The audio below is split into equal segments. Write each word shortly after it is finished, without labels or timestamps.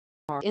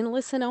in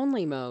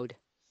listen-only mode.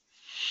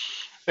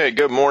 Hey,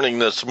 good morning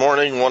this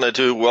morning. Wanted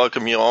to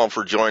welcome you all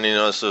for joining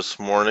us this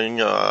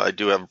morning. I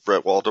do have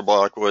Brett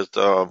Walterbach with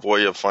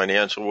Voya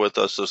Financial with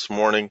us this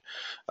morning.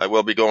 I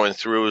will be going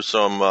through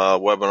some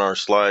webinar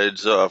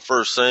slides.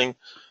 First thing,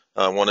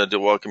 I wanted to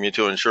welcome you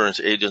to Insurance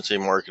Agency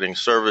Marketing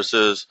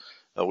Services.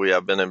 We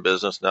have been in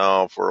business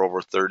now for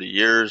over 30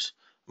 years.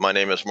 My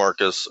name is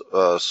Marcus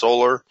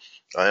Solar.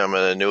 I am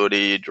an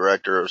annuity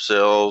director of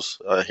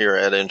sales here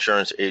at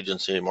Insurance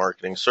Agency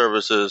Marketing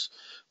Services.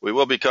 We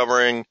will be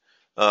covering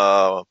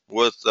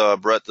with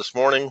Brett this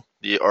morning,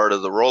 the art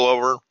of the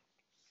rollover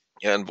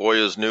and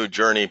Voya's new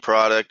Journey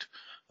product.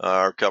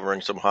 Are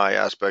covering some high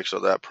aspects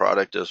of that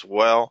product as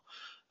well.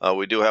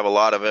 We do have a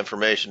lot of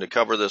information to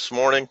cover this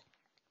morning,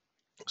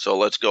 so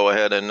let's go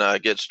ahead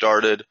and get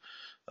started.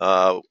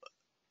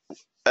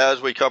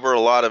 As we cover a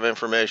lot of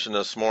information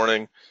this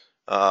morning,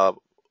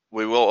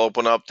 we will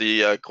open up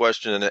the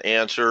question and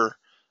answer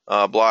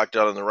block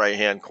down in the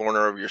right-hand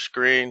corner of your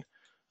screen.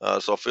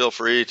 So feel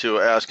free to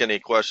ask any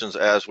questions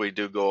as we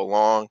do go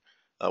along.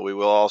 We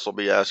will also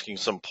be asking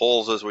some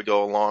polls as we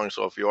go along.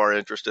 So if you are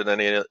interested in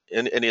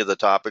any of the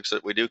topics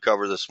that we do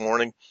cover this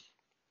morning,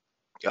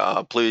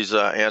 please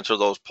answer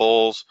those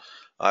polls.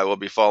 I will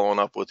be following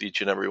up with each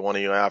and every one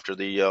of you after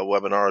the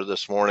webinar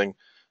this morning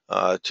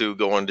to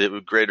go into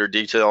greater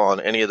detail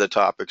on any of the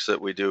topics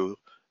that we do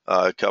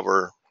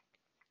cover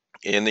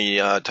in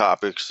the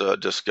topics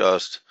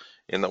discussed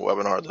in the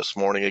webinar this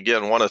morning.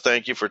 Again, want to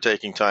thank you for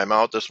taking time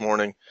out this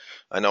morning.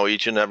 I know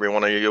each and every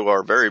one of you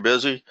are very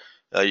busy.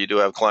 You do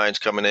have clients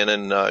coming in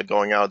and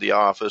going out of the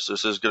office.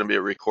 This is going to be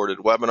a recorded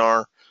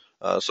webinar.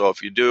 So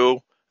if you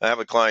do have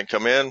a client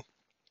come in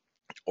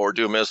or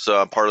do miss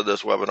part of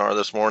this webinar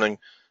this morning,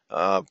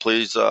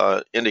 please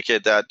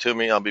indicate that to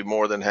me. I'll be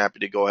more than happy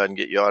to go ahead and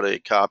get you out a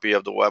copy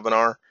of the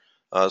webinar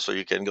so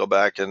you can go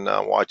back and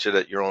watch it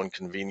at your own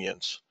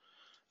convenience.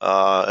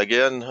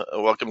 Again,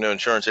 welcome to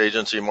Insurance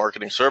Agency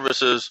Marketing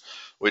Services.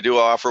 We do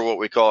offer what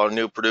we call our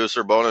new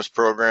producer bonus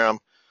program.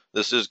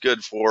 This is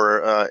good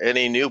for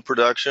any new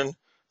production,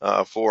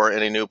 for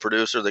any new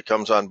producer that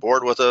comes on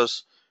board with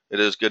us. It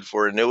is good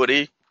for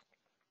annuity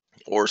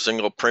or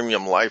single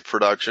premium life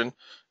production.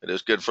 It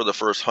is good for the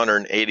first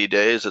 180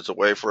 days. It's a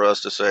way for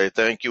us to say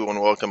thank you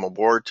and welcome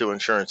aboard to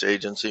Insurance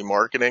Agency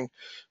Marketing.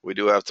 We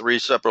do have 3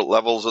 separate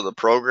levels of the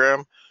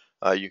program.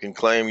 You can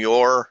claim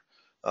your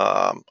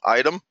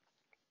item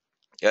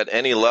at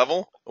any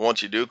level.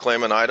 Once you do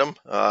claim an item,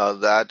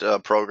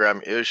 that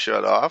program is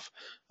shut off,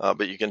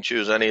 but you can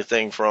choose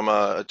anything from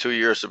a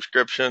 2-year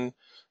subscription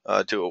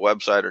to a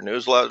website or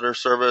newsletter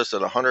service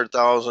at a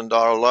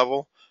 $100,000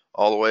 level,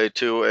 all the way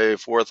to a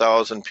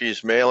 4,000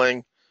 piece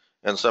mailing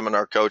and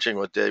seminar coaching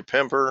with Dave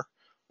Pimper,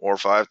 or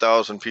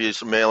 5,000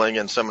 piece mailing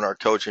and seminar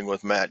coaching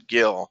with Matt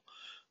Gill.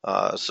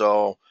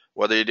 So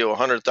whether you do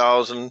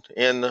 100,000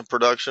 in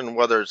production,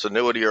 whether it's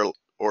annuity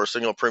or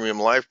single premium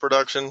life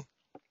production,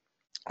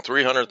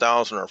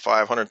 300,000 or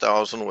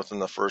 500,000 within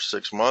the first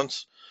 6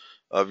 months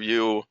of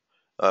you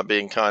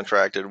being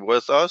contracted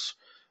with us.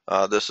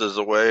 This is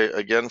a way,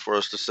 again, for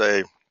us to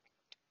say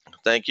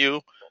thank you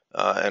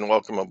and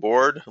welcome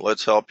aboard.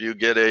 Let's help you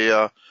get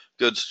a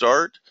good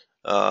start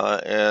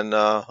and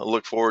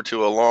look forward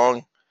to a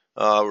long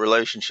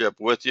relationship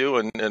with you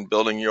and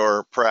building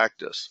your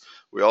practice.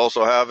 We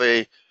also have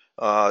a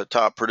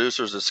Top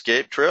Producers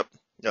Escape trip.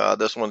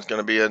 This one's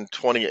going to be in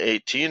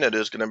 2018. It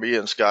is going to be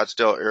in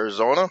Scottsdale,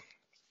 Arizona,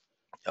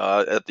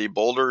 at the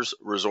Boulders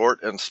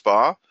Resort and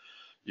Spa.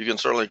 You can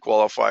certainly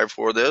qualify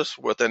for this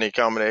with any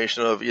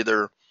combination of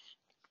either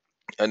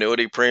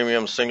annuity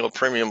premium, single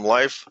premium,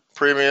 life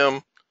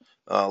premium,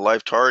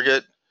 life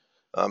target,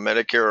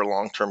 Medicare or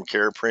long-term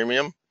care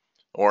premium,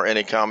 or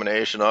any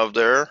combination of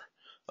there.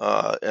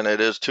 And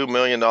it is $2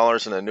 million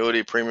in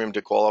annuity premium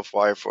to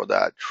qualify for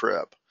that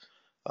trip.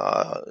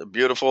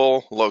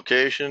 Beautiful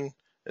location.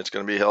 It's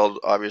going to be held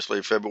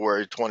obviously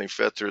February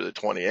 25th through the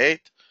 28th.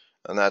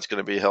 And that's going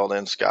to be held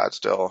in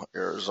Scottsdale,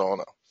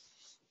 Arizona.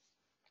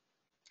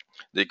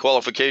 The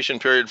qualification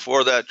period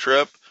for that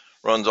trip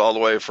runs all the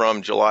way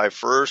from July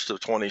 1st of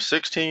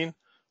 2016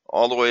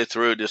 all the way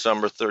through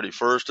December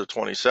 31st of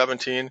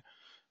 2017.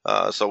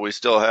 So we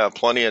still have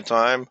plenty of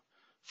time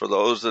for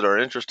those that are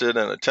interested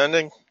in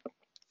attending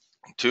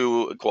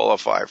to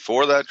qualify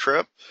for that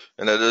trip.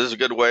 And it is a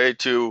good way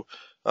to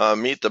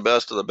meet the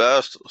best of the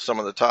best, some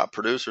of the top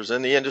producers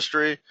in the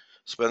industry,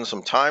 spend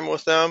some time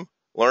with them,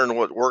 learn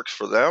what works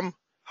for them,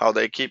 how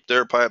they keep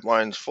their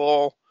pipelines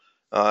full,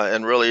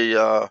 and really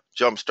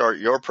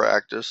jumpstart your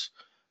practice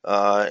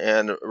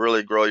and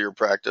really grow your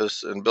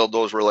practice and build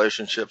those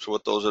relationships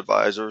with those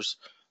advisors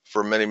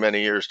for many,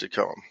 many years to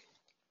come.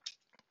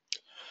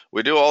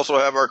 We do also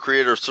have our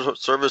creator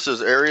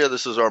services area.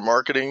 This is our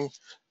marketing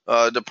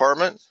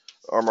department.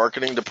 Our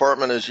marketing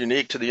department is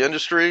unique to the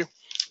industry.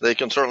 They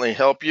can certainly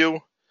help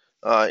you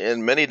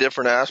in many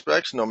different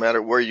aspects, no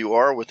matter where you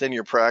are within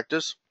your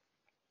practice.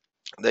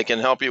 They can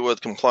help you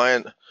with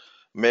compliant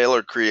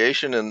mailer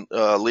creation and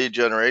lead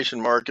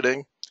generation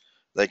marketing.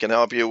 They can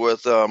help you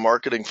with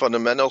marketing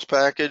fundamentals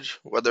package,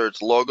 whether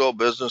it's logo,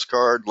 business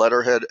card,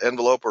 letterhead,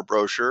 envelope, or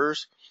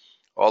brochures,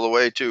 all the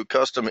way to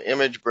custom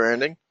image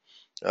branding,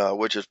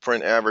 which is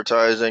print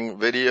advertising,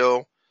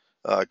 video,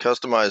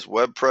 customized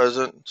web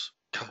presence,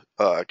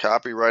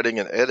 copywriting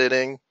and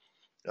editing,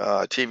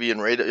 TV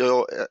and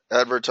radio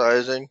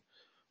advertising,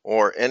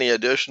 or any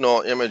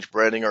additional image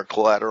branding or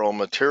collateral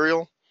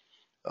material.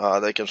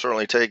 They can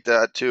certainly take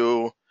that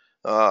to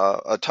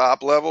a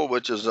top level,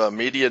 which is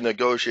media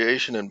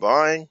negotiation and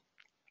buying,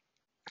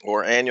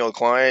 or annual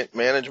client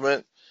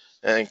management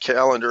and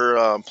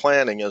calendar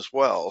planning as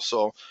well.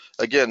 So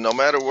again, no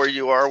matter where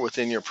you are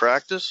within your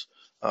practice,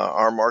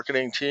 our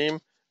marketing team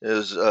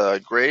is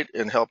great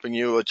in helping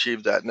you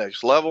achieve that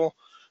next level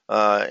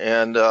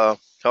and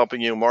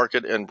helping you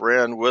market and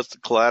brand with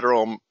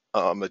collateral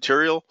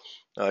material,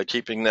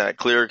 keeping that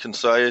clear,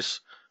 concise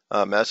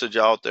message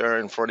out there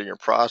in front of your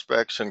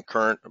prospects and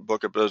current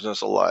book of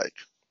business alike.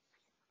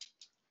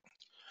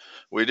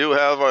 We do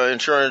have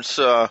insurance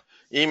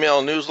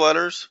email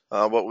newsletters.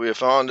 What we have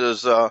found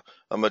is a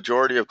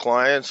majority of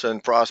clients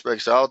and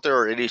prospects out there,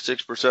 or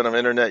 86% of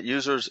internet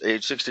users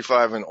age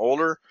 65 and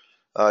older,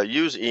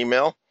 use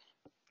email.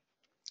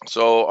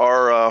 So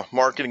our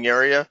marketing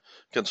area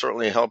can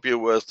certainly help you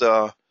with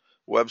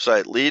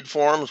website lead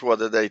forms,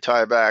 whether they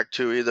tie back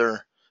to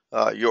either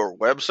your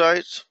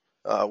websites.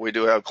 We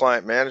do have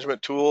client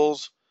management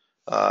tools,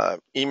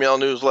 email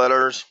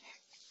newsletters.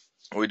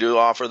 We do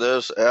offer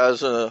this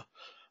as an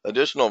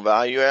additional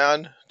value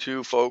add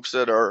to folks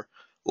that are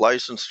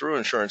licensed through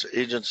insurance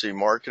agency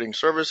marketing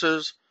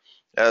services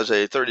as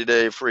a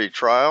 30-day free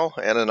trial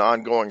and an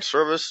ongoing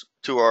service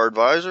to our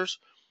advisors.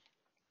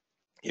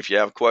 If you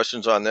have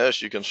questions on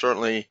this, you can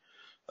certainly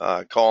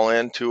call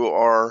in to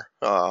our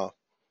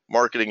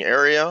marketing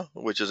area,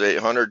 which is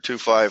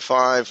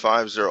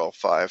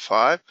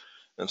 800-255-5055,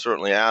 and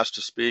certainly ask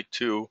to speak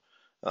to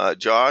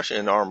Josh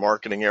in our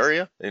marketing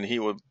area, and he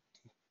would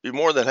be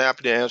more than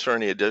happy to answer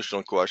any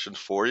additional questions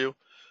for you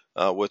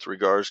with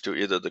regards to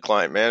either the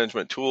client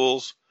management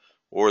tools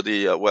or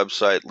the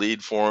website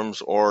lead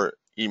forms or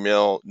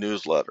email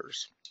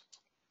newsletters.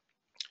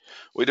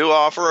 We do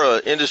offer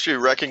an industry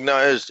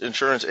recognized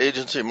insurance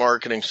agency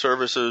marketing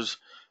services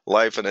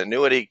Life and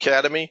Annuity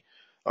Academy.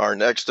 Our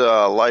next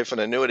Life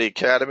and Annuity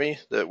Academy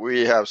that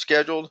we have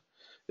scheduled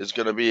is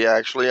going to be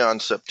actually on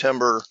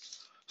September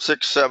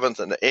 6th, 7th,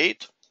 and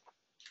 8th.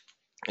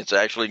 It's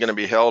actually going to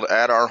be held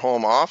at our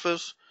home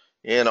office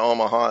in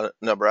Omaha,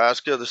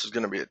 Nebraska. This is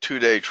going to be a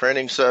 2-day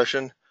training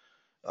session.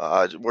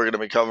 We're going to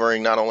be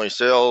covering not only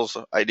sales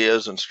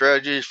ideas and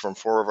strategies from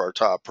 4 of our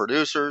top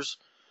producers.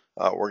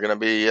 We're going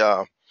to be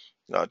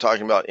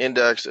talking about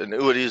index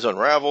annuities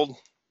unraveled.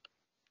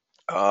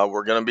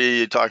 We're going to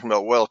be talking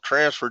about wealth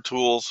transfer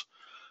tools.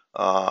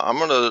 I'm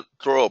going to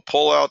throw a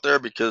poll out there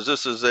because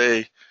this is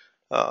a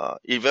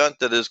event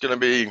that is going to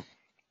be,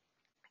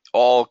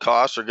 all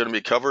costs are going to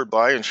be covered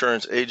by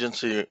insurance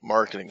agency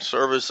marketing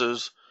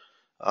services.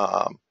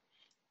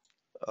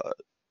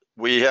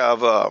 We have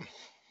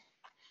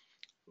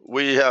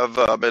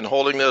been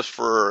holding this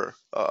for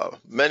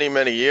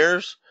many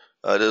years.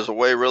 It is a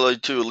way really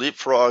to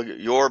leapfrog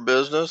your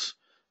business.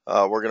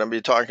 We're going to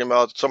be talking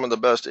about some of the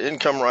best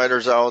income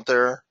writers out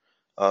there,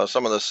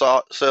 some of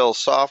the sales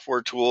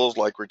software tools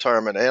like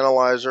Retirement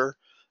Analyzer,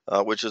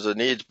 which is a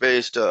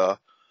needs-based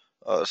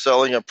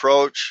selling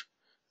approach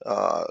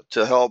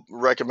to help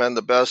recommend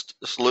the best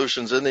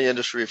solutions in the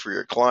industry for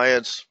your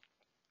clients.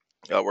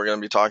 We're going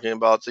to be talking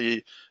about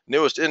the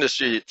newest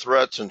industry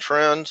threats and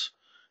trends,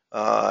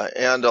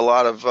 and a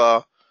lot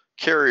of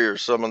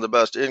carriers, some of the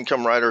best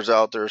income writers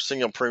out there,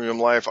 single premium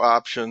life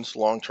options,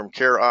 long-term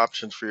care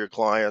options for your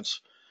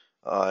clients.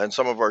 And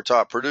some of our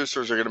top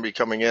producers are going to be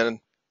coming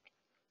in,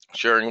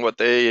 sharing what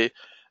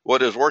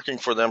is working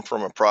for them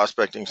from a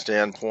prospecting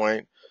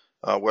standpoint,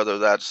 whether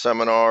that's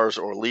seminars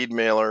or lead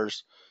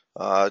mailers,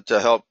 to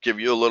help give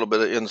you a little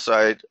bit of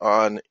insight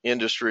on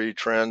industry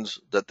trends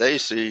that they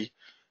see,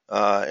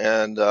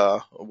 and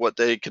what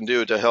they can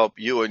do to help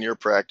you and your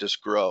practice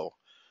grow.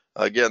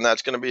 Again,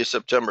 that's going to be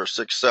September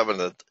 6th,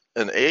 7th,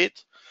 and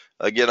 8th.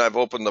 Again, I've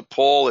opened the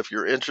poll. If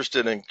you're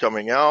interested in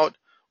coming out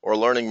or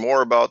learning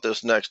more about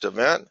this next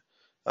event,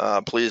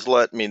 please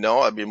let me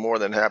know. I'd be more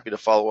than happy to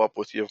follow up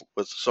with you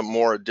with some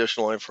more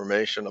additional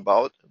information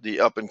about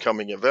the up and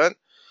coming event.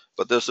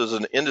 But this is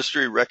an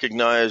industry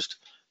recognized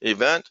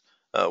event.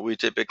 We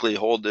typically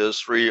hold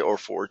this 3 or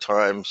 4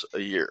 times a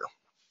year.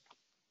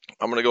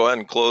 I'm going to go ahead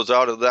and close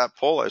out of that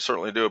poll. I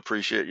certainly do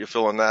appreciate you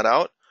filling that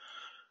out.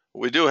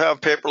 We do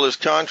have paperless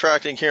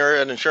contracting here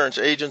at Insurance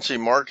Agency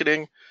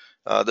Marketing.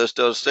 This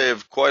does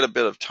save quite a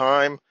bit of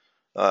time.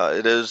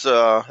 It is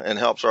and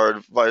helps our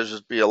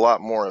advisors be a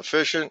lot more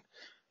efficient.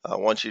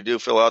 Once you do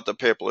fill out the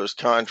paperless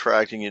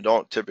contracting, you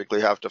don't typically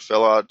have to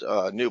fill out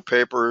new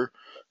paper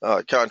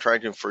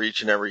contracting for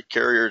each and every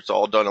carrier. It's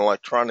all done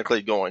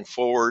electronically going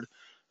forward.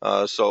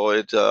 So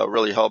it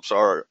really helps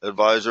our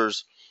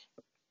advisors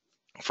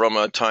from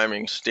a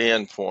timing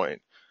standpoint.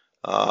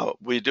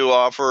 We do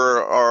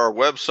offer our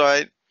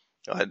website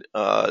It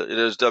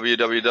is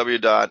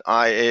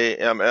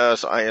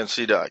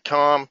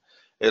www.iamsinc.com.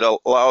 It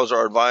allows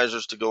our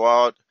advisors to go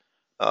out,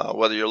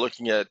 whether you're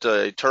looking at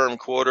a term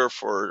quota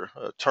for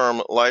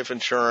term life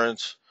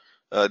insurance.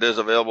 It is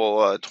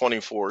available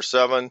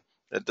 24/7.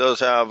 It does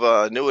have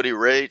annuity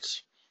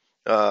rates,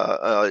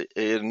 an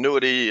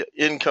annuity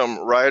income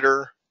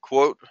rider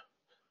quote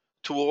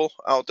tool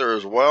out there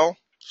as well.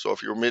 So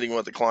if you're meeting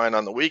with a client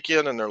on the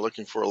weekend and they're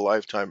looking for a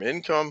lifetime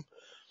income,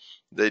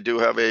 they do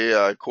have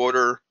a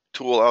quoter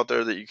tool out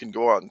there that you can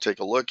go out and take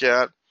a look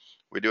at.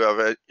 We do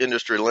have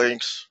industry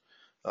links,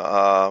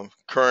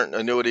 current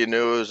annuity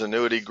news,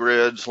 annuity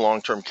grids,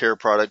 long-term care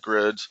product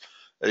grids,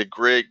 a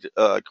great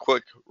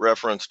quick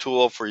reference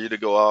tool for you to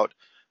go out,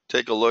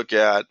 take a look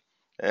at.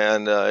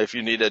 And if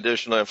you need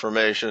additional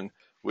information,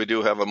 we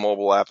do have a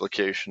mobile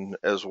application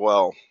as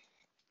well.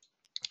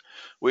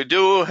 We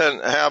do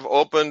have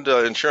opened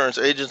insurance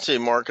agency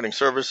marketing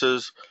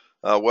services,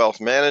 wealth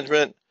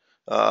management.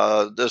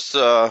 This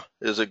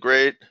is a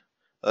great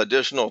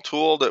additional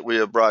tool that we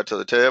have brought to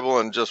the table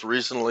and just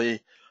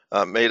recently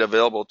made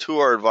available to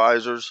our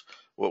advisors.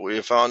 What we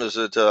have found is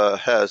it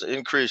has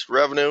increased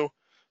revenue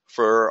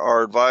for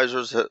our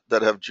advisors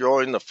that have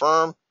joined the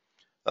firm.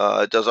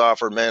 It does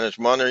offer managed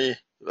money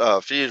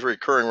fees,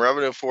 recurring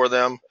revenue for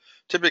them.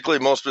 Typically,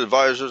 most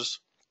advisors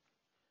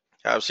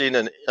have seen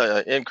an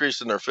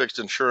increase in their fixed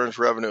insurance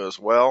revenue as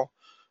well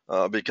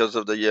because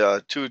of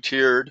the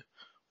two-tiered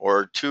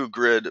or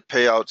two-grid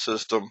payout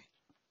system.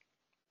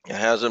 It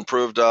has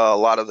improved a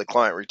lot of the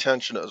client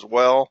retention as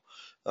well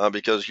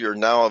because you're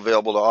now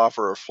available to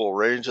offer a full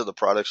range of the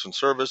products and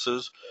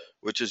services,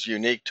 which is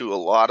unique to a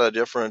lot of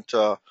different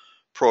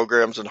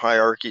programs and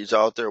hierarchies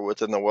out there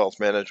within the wealth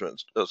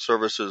management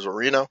services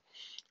arena.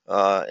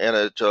 And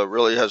it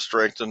really has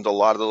strengthened a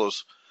lot of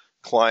those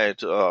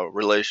client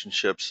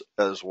relationships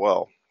as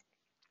well.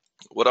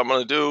 What I'm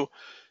going to do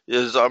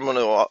is I'm going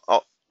to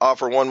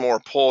offer one more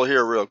poll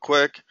here real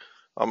quick.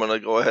 I'm going to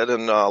go ahead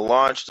and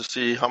launch to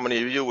see how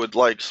many of you would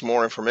like some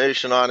more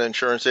information on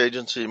insurance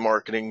agency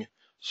marketing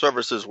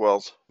services,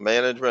 wealth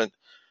management.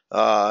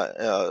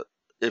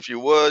 If you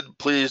would,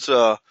 please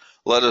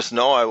let us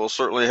know. I will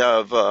certainly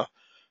have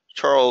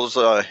Charles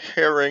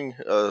Herring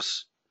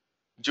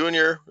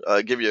Jr.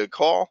 Give you a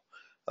call.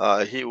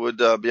 He would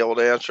be able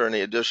to answer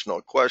any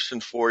additional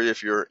questions for you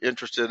if you're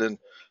interested in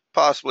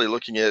possibly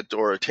looking at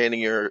or attaining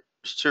your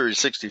Series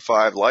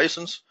 65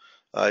 license.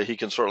 He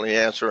can certainly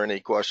answer any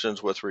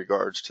questions with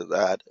regards to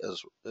that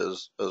as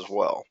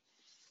well.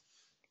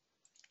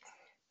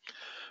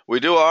 We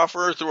do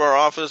offer through our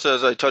office,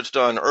 as I touched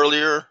on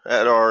earlier,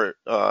 at our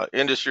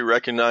industry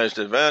recognized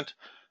event,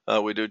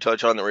 we do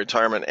touch on the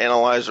Retirement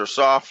Analyzer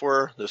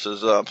software. This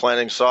is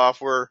planning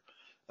software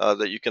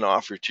that you can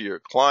offer to your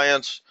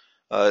clients.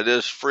 It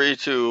is free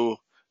to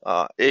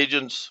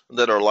agents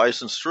that are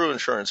licensed through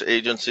insurance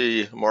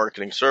agency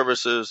marketing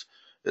services.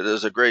 It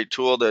is a great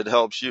tool that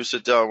helps you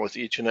sit down with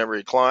each and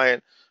every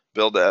client,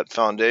 build that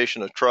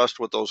foundation of trust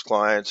with those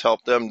clients,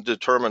 help them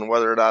determine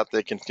whether or not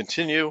they can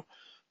continue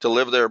to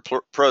live their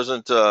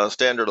present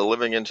standard of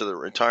living into the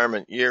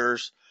retirement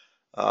years,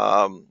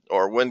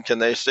 or when can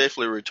they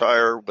safely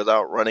retire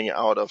without running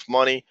out of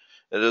money.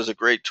 It is a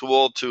great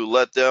tool to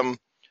let them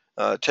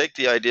take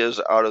the ideas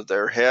out of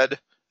their head,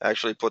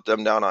 actually put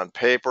them down on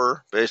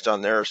paper based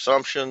on their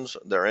assumptions,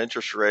 their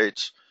interest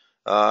rates,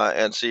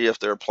 and see if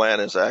their plan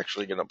is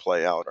actually going to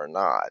play out or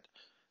not.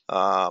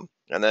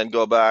 And then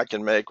go back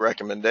and make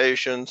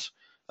recommendations,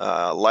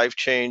 life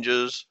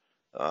changes,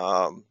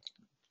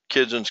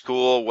 kids in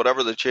school,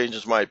 whatever the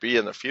changes might be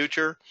in the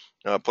future,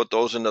 put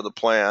those into the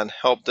plan,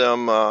 help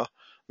them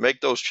make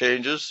those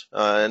changes,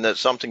 and that's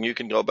something you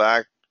can go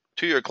back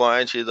to your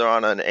clients either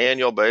on an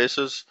annual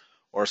basis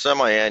or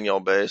semi-annual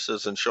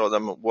basis and show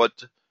them what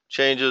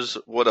changes,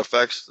 what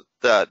effects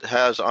that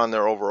has on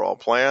their overall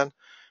plan.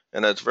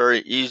 And it's very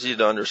easy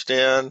to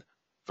understand,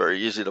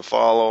 very easy to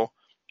follow,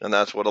 and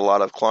that's what a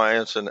lot of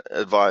clients and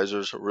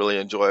advisors really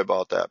enjoy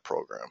about that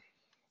program.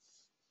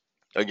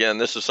 Again,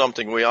 this is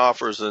something we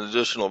offer as an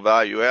additional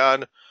value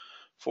add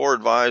for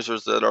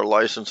advisors that are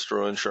licensed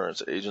through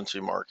insurance agency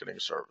marketing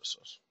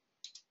services.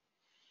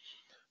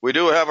 We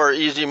do have our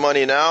Easy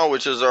Money Now,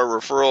 which is our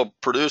referral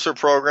producer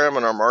program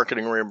and our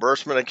marketing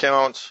reimbursement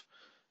accounts.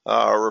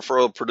 Our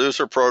referral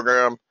producer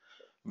program,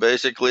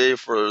 basically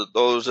for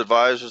those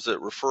advisors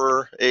that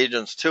refer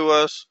agents to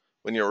us,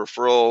 when your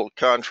referral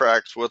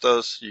contracts with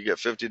us, you get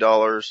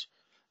 $50.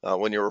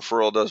 When your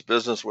referral does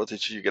business with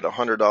us, you get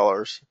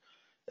 $100.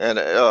 And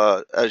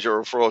as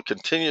your referral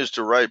continues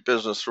to write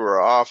business through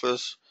our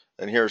office,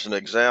 and here's an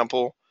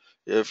example,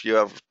 if you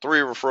have 3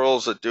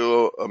 referrals that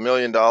do $1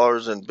 million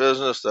in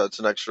business, that's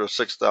an extra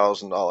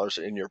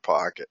 $6,000 in your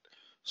pocket.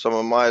 Some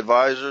of my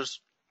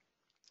advisors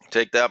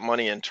take that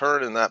money in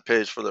turn, and that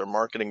pays for their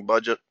marketing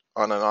budget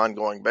on an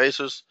ongoing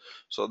basis,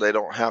 so they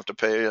don't have to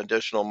pay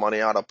additional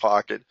money out of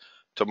pocket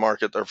to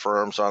market their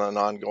firms on an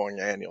ongoing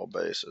annual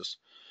basis.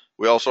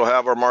 We also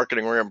have our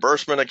marketing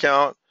reimbursement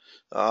account.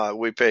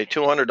 We pay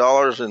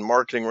 $200 in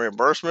marketing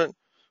reimbursement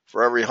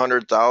for every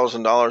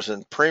 $100,000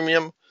 in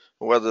premium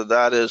whether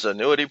that is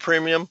annuity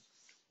premium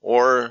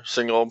or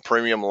single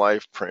premium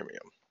life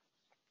premium.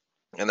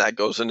 And that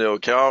goes into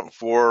account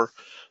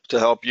to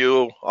help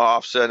you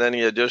offset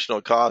any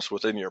additional costs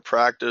within your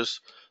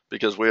practice,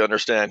 because we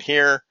understand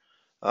here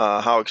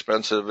how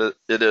expensive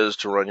it is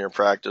to run your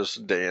practice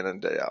day in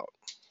and day out.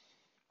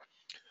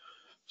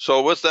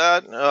 So with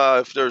that,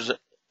 if there's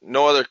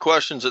no other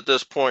questions at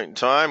this point in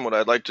time, what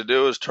I'd like to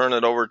do is turn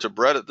it over to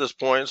Brett at this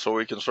point so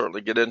we can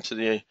certainly get into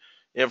the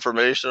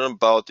information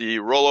about the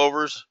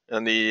rollovers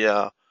and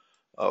the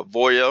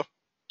Voya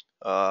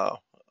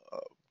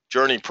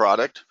Journey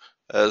product,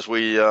 as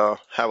we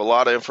have a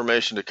lot of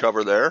information to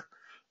cover there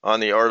on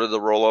the art of the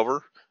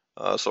rollover.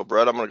 So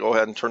Brett, I'm going to go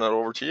ahead and turn it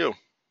over to you.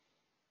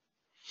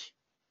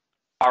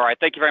 All right,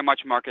 thank you very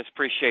much, Marcus.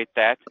 Appreciate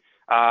that.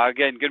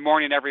 Again, good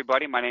morning,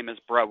 everybody. My name is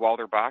Brett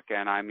Walderbach,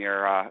 and I'm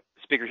your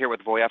speaker here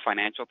with Voya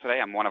Financial today.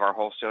 I'm one of our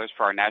wholesalers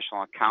for our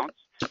national accounts.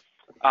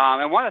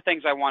 And one of the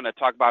things I want to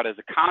talk about is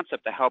a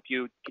concept to help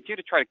you continue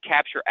to try to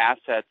capture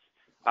assets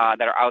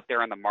that are out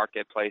there in the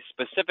marketplace,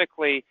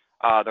 specifically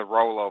the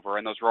rollover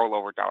and those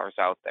rollover dollars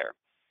out there.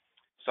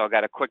 So I've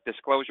got a quick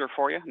disclosure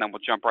for you, and then we'll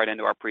jump right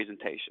into our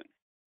presentation.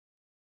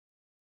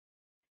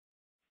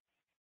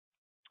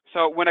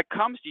 So when it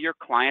comes to your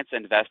clients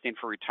investing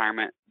for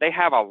retirement, they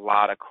have a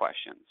lot of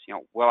questions.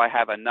 Will I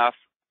have enough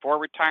for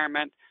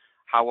retirement?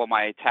 How will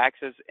my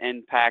taxes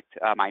impact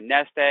my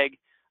nest egg?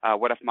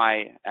 What if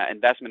my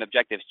investment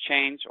objectives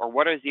change? Or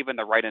what is even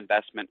the right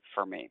investment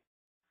for me?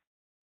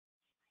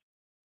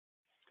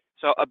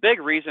 So a big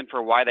reason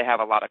for why they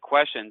have a lot of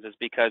questions is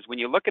because when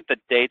you look at the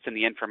dates and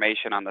the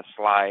information on the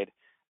slide,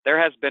 there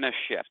has been a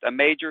shift, a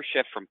major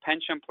shift from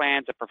pension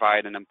plans that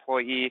provide an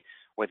employee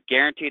with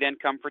guaranteed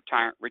income for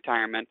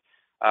retirement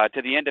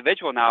to the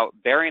individual now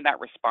bearing that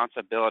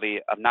responsibility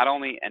of not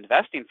only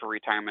investing for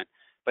retirement,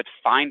 but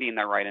finding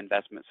the right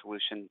investment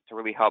solution to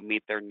really help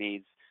meet their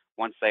needs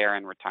once they are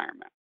in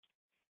retirement.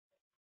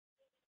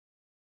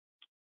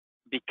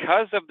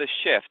 Because of the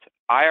shift,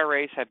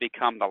 IRAs have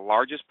become the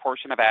largest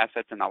portion of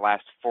assets in the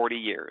last 40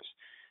 years,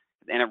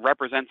 and it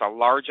represents a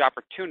large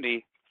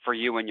opportunity for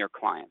you and your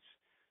clients.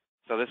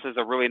 So this is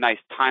a really nice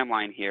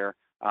timeline here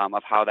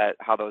of how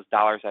those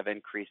dollars have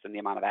increased in the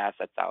amount of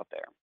assets out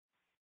there.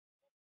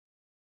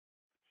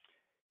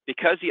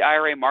 Because the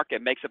IRA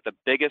market makes up the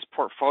biggest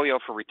portfolio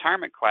for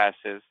retirement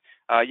classes,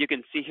 you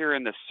can see here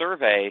in the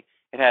survey,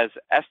 it has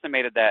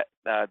estimated that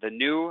the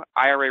new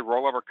IRA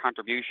rollover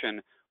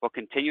contribution will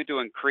continue to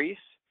increase,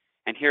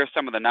 and here are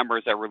some of the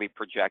numbers that really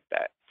project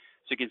that.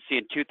 So you can see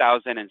in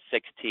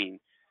 2016,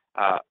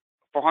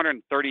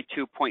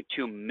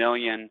 432.2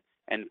 million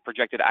in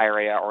projected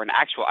IRA or in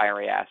actual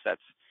IRA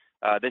assets.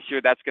 This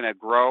year, that's going to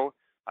grow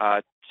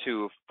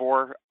to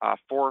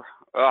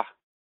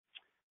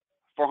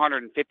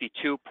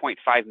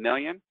 452.5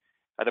 million.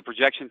 The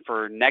projection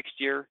for next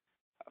year,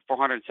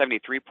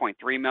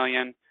 473.3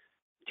 million.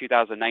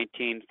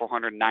 2019,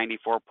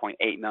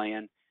 494.8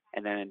 million,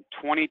 and then in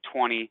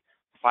 2020,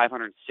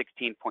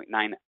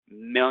 516.9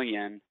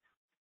 million,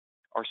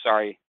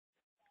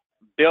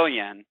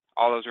 billion.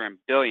 All those are in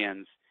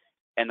billions,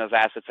 and those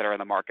assets that are in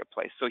the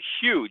marketplace. So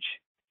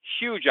huge,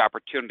 huge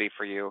opportunity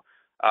for you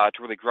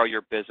to really grow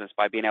your business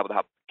by being able to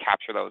help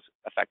capture those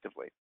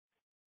effectively.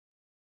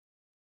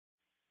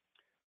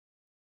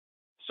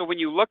 So when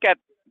you look at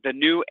the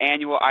new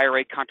annual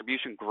IRA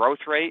contribution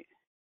growth rate,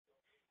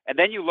 and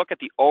then you look at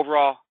the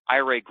overall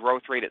IRA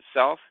growth rate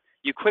itself,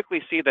 you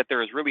quickly see that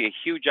there is really a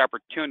huge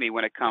opportunity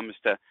when it comes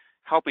to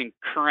helping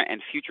current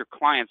and future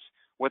clients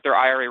with their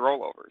IRA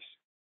rollovers.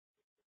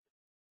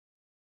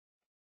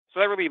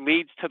 So that really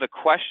leads to the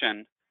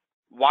question,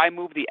 why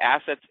move the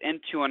assets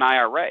into an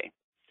IRA?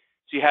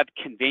 So you have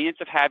the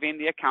convenience of having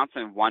the accounts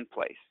in one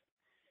place.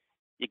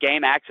 You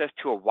gain access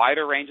to a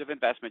wider range of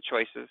investment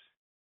choices.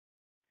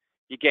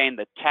 You gain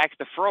the tax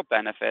deferral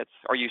benefits,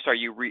 or you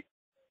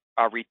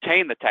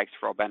retain the tax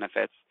deferral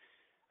benefits,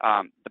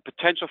 the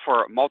potential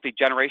for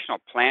multi-generational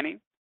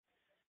planning,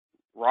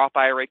 Roth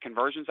IRA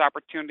conversions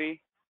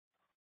opportunity,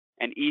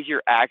 and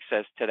easier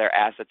access to their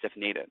assets if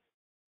needed.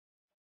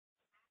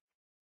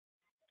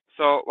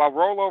 So while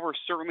rollover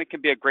certainly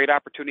can be a great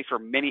opportunity for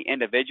many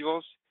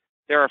individuals,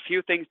 there are a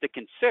few things to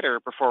consider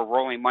before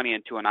rolling money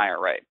into an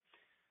IRA.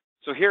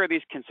 So here are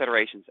these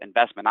considerations: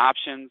 investment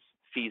options,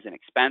 fees and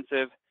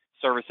expenses,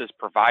 services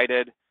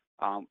provided,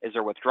 is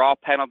there withdrawal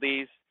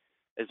penalties,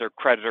 is there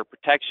creditor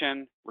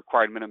protection,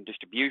 required minimum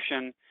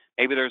distribution,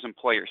 maybe there's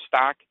employer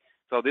stock.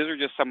 So these are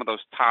just some of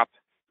those top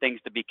things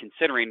to be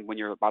considering when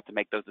you're about to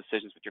make those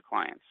decisions with your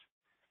clients.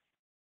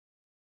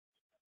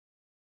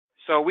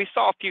 So we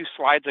saw a few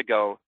slides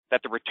ago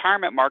that the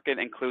retirement market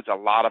includes a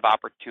lot of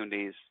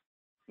opportunities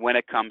when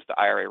it comes to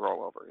IRA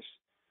rollovers.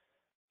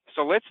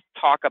 So let's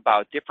talk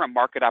about different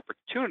market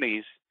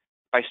opportunities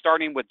by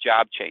starting with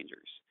job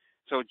changers.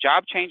 So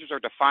job changers are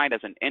defined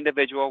as an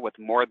individual with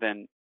more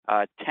than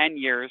 10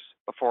 years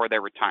before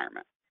their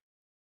retirement.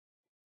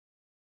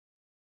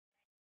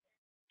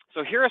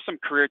 So here are some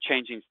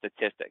career-changing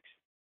statistics.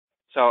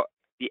 So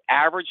the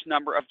average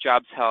number of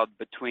jobs held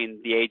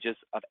between the ages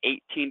of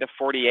 18 to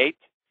 48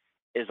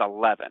 is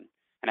 11.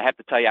 And I have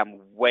to tell you, I'm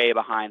way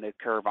behind the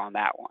curve on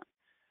that one.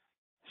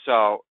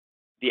 So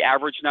the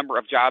average number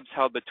of jobs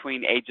held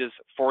between ages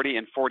 40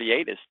 and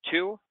 48 is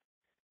 2,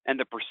 and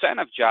the percent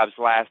of jobs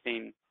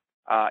lasting,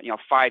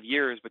 5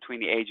 years between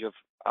the age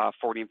of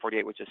 40 and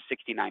 48, which is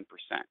 69%.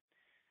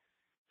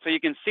 So you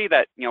can see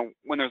that,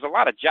 when there's a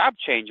lot of job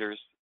changers,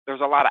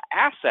 there's a lot of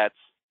assets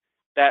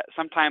that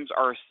sometimes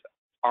are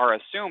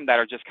assumed that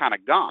are just kind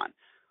of gone.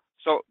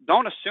 So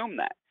don't assume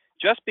that.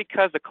 Just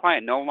because the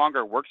client no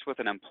longer works with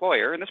an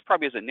employer, and this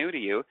probably isn't new to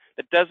you,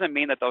 that doesn't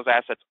mean that those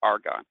assets are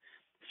gone.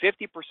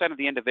 50% of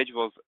the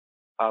individuals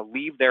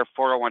leave their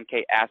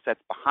 401k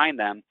assets behind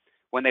them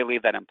when they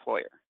leave that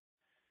employer.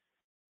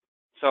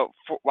 So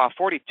while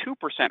 42%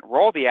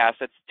 roll the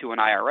assets to an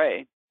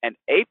IRA and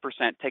 8%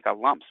 take a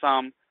lump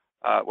sum,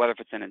 whether if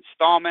it's in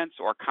installments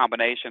or a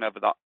combination of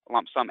the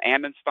lump sum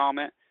and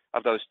installment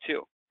of those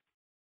two.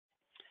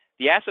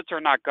 The assets are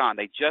not gone.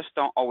 They just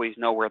don't always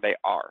know where they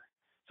are.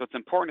 So it's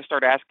important to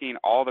start asking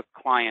all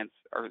clients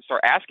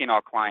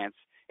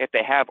if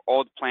they have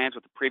old plans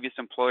with the previous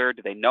employer.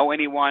 Do they know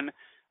anyone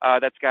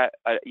that's got,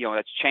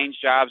 that's changed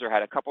jobs or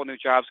had a couple new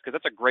jobs? Because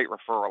that's a great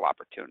referral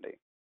opportunity.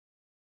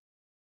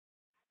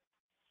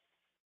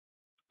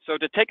 So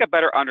to take a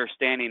better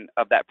understanding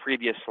of that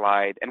previous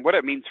slide and what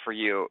it means for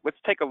you, let's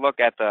take a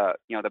look at the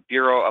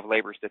Bureau of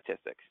Labor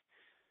Statistics.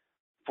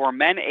 For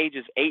men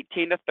ages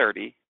 18 to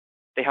 30,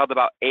 they held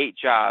about 8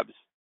 jobs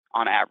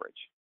on average.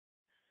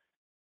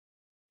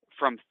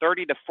 From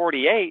 30 to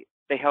 48,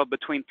 they held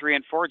between 3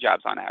 and 4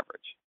 jobs on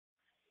average.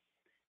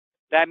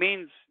 That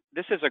means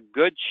this is a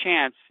good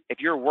chance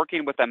if you're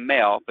working with a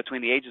male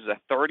between the ages of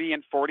 30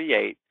 and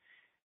 48,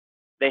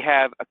 they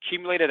have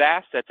accumulated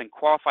assets and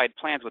qualified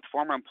plans with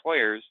former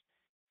employers,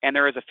 and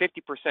there is a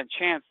 50%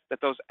 chance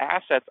that those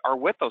assets are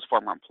with those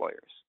former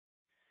employers.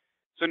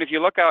 So if you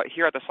look out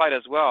here at the slide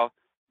as well,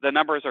 the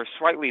numbers are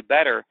slightly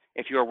better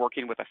if you are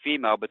working with a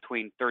female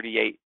between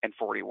 38 and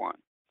 41.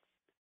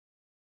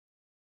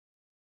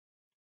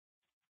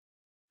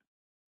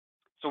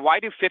 So why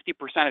do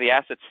 50% of the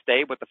assets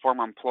stay with the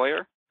former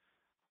employer?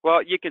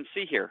 Well, you can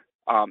see here,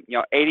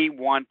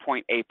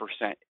 81.8%.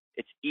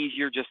 It's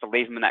easier just to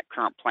leave them in that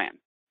current plan.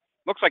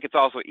 Looks like it's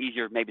also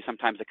easier maybe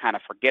sometimes to kind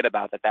of forget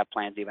about that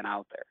plan's even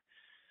out there.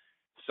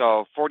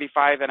 So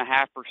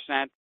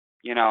 45.5%,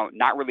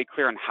 not really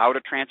clear on how to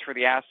transfer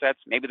the assets.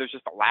 Maybe there's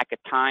just a lack of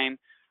time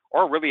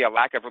or really a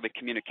lack of really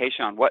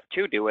communication on what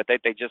to do with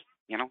it. They just,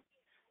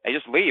 they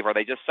just leave or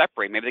they just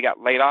separate. Maybe they got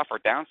laid off or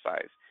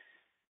downsized.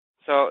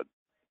 So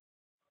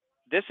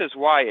this is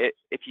why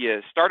if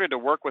you started to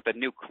work with a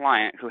new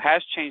client who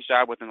has changed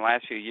job within the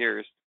last few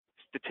years,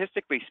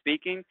 statistically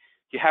speaking,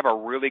 you have a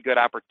really good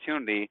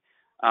opportunity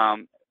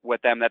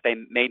with them that they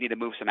may need to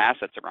move some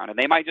assets around. And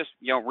they might just,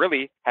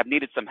 really have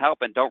needed some help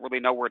and don't really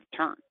know where to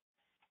turn.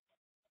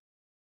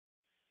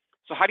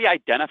 So how do you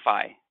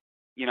identify,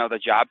 the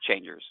job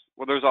changers?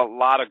 Well, there's a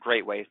lot of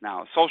great ways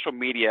now. Social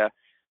media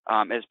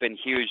has been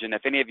huge. And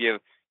if any of you,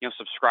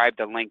 subscribe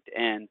to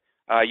LinkedIn,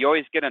 you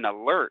always get an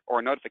alert or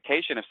a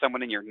notification if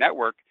someone in your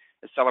network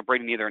is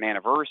celebrating either an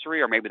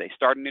anniversary or maybe they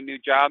started a new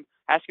job,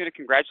 ask you to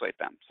congratulate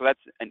them. So that's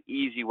an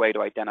easy way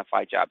to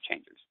identify job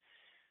changers.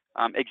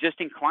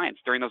 Existing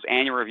clients during those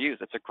annual reviews,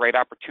 it's a great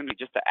opportunity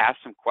just to ask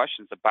some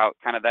questions about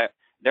kind of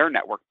their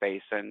network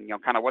base and,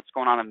 kind of what's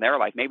going on in their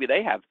life. Maybe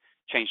they have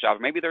changed job, or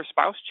maybe their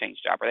spouse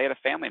changed job, or they had a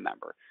family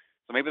member.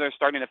 So maybe they're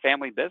starting a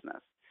family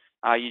business.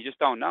 You just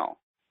don't know.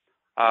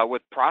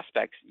 With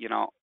prospects,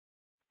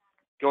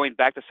 going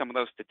back to some of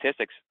those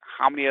statistics,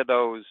 how many of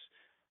those,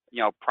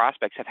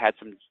 prospects have had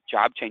some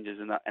job changes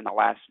in the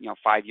last,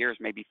 5 years,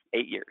 maybe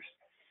 8 years?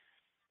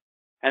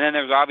 And then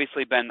there's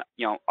obviously been,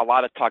 a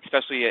lot of talk,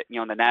 especially,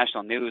 in the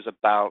national news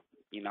about,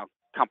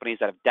 companies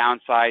that have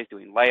downsized,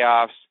 doing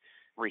layoffs,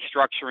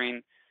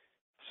 restructuring.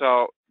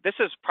 So this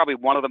is probably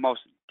one of the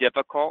most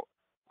difficult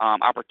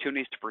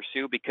opportunities to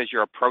pursue because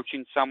you're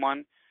approaching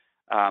someone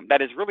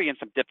that is really in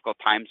some difficult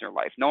times in their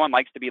life. No one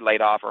likes to be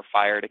laid off or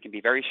fired. It can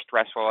be very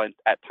stressful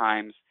at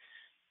times.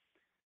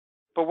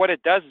 But what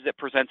it does is it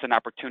presents an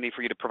opportunity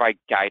for you to provide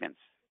guidance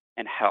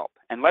and help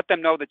and let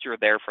them know that you're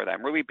there for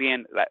them, really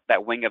being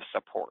that wing of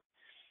support.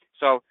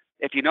 So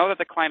if you know that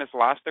the client has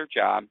lost their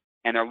job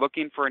and they're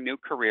looking for a new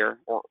career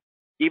or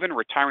even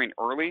retiring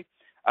early,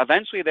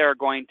 eventually they're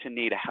going to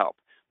need help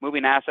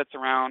moving assets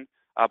around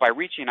by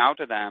reaching out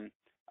to them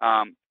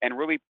and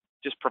really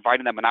just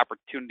providing them an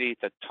opportunity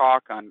to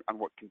talk on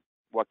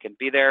what can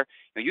be there.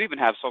 You even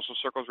have social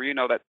circles where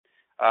that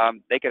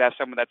they could have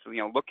someone that's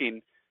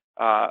looking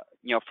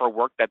for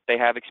work that they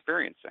have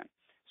experience in.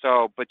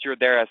 So, but you're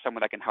there as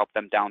someone that can help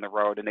them down the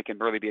road, and it can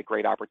really be a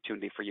great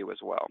opportunity for you as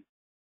well.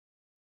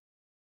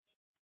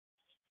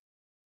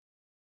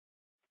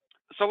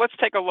 So let's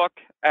take a look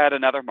at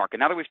another market.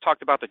 Now that we've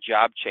talked about the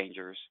job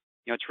changers,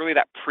 it's really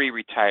that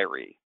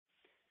pre-retiree.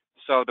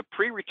 So the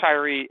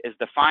pre-retiree is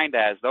defined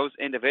as those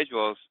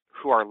individuals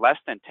who are less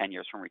than 10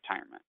 years from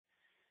retirement.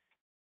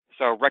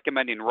 So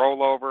recommending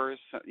rollovers,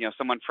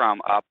 someone from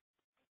a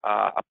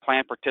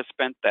plan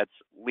participant that's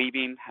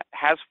leaving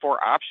has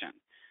 4 options.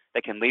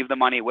 They can leave the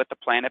money with the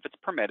plan if it's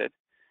permitted.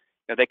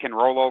 They can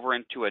roll over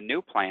into a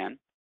new plan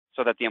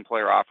so that the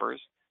employer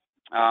offers,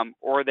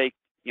 or they,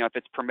 if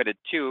it's permitted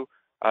to,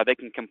 they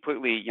can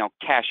completely,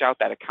 cash out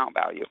that account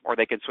value, or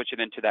they can switch it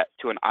into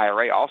to an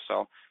IRA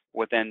also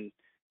within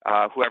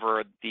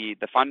whoever the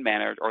fund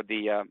manager or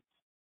the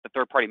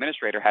third-party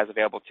administrator has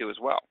available to as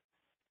well.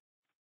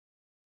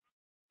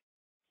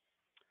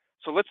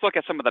 So let's look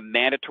at some of the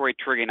mandatory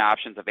triggering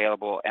options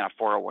available in a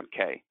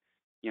 401k.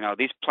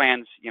 These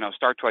plans,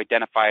 start to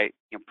identify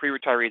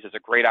pre-retirees as a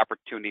great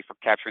opportunity for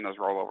capturing those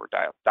rollover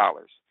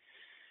dollars.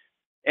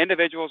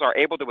 Individuals are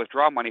able to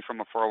withdraw money from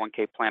a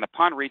 401k plan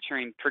upon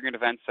reaching triggering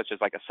events such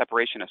as like a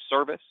separation of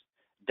service,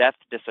 death,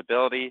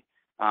 disability,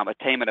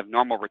 attainment of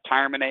normal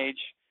retirement age.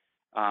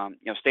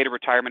 Stated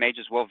retirement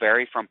ages will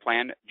vary from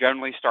plan,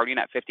 generally starting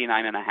at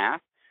 59.5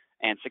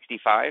 and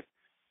 65.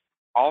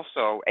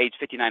 Also, age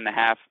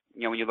 59.5,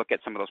 when you look at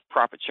some of those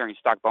profit-sharing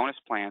stock bonus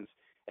plans,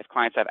 if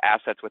clients have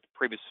assets with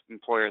previous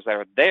employers that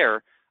are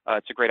there,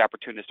 it's a great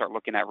opportunity to start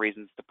looking at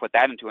reasons to put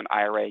that into an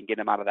IRA and get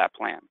them out of that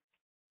plan.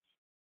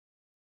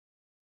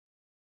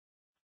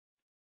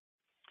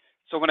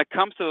 So when it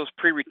comes to those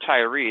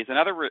pre-retirees,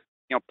 another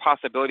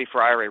possibility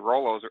for IRA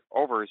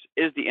rollovers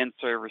is the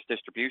in-service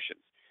distributions.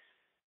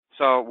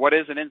 So what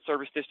is an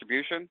in-service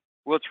distribution?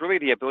 Well, it's really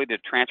the ability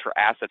to transfer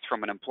assets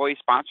from an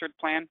employee-sponsored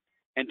plan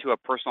into a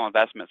personal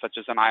investment, such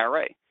as an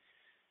IRA.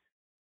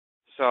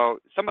 So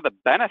some of the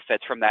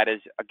benefits from that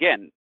is,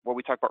 again, what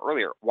we talked about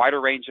earlier,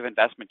 wider range of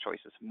investment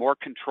choices, more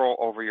control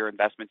over your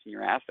investments and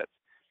your assets,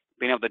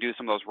 being able to do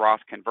some of those Roth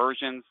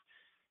conversions.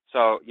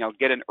 So,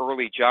 get an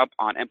early jump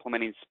on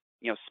implementing,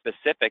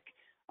 specific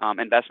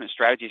investment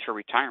strategies for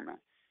retirement.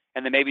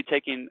 And then maybe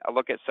taking a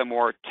look at some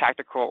more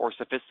tactical or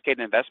sophisticated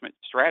investment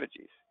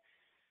strategies.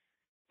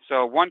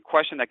 So one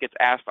question that gets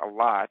asked a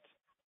lot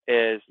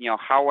is,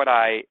 how would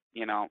I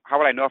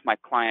know if my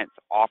client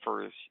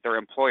their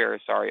employer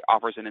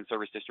offers an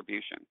in-service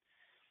distribution?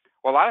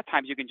 Well, a lot of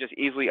times you can just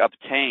easily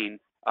obtain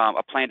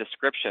a plan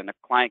description. Your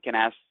client can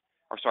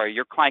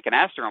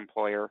ask their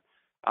employer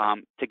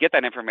to get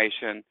that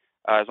information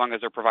as long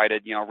as they're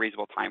provided, a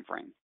reasonable time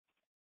frame.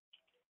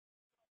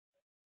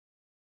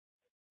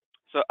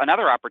 So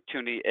another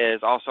opportunity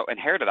is also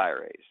inherited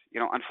IRAs.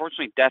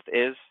 Unfortunately, death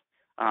is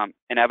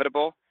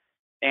inevitable,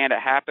 and it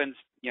happens,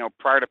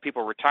 prior to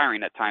people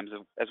retiring at times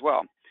as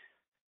well.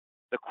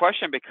 The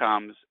question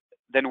becomes,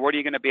 then what are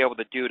you going to be able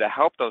to do to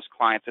help those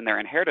clients in their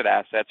inherited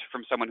assets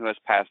from someone who has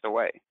passed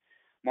away?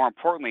 More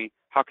importantly,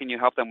 how can you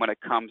help them when it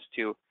comes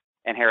to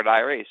inherited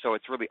IRAs? So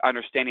it's really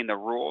understanding the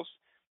rules,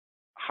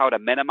 how to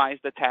minimize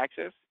the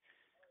taxes.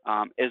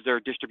 Is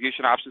there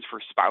distribution options for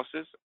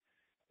spouses?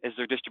 Is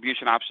there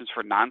distribution options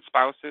for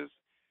non-spouses?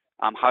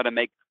 How to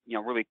make,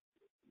 really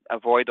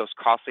avoid those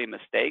costly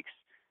mistakes,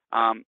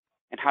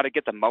 and how to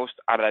get the most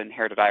out of that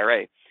inherited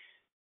IRA.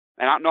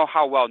 And I don't know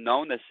how well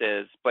known this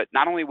is, but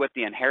not only with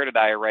the inherited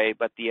IRA,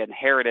 but the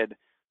inherited,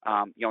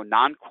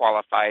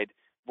 non-qualified,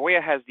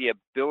 Voya has the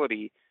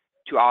ability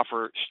to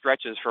offer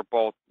stretches for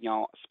both,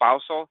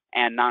 spousal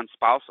and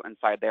non-spousal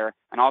inside there,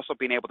 and also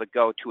being able to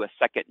go to a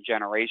second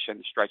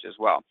generation stretch as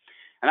well.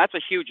 And that's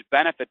a huge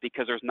benefit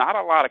because there's not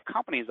a lot of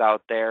companies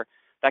out there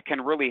that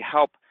can really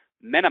help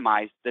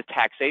minimize the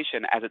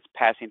taxation as it's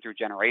passing through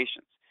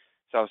generations.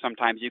 So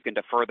sometimes you can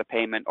defer the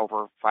payment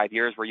over 5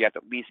 years where you have to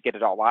at least get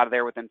it all out of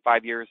there within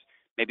 5 years.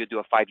 Maybe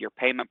you'll do a 5-year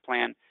payment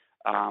plan,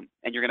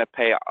 and you're going to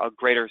pay a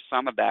greater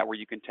sum of that where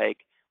you can take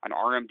an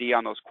RMD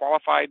on those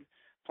qualified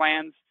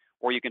plans,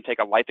 or you can take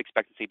a life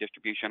expectancy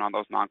distribution on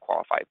those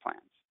non-qualified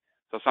plans.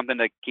 So something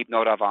to keep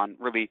note of on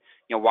really,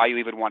 why you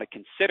even want to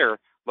consider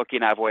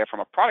looking at Voya from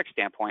a product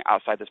standpoint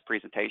outside this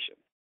presentation.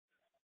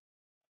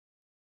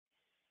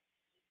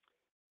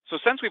 So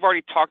since we've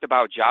already talked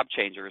about job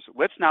changers,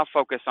 let's now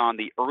focus on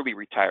the early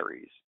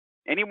retirees.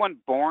 Anyone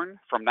born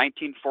from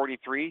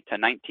 1943 to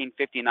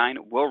 1959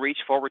 will reach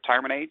full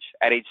retirement age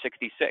at age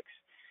 66.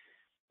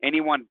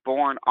 Anyone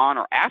born on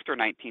or after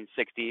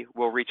 1960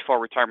 will reach full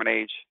retirement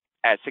age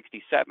at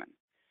 67.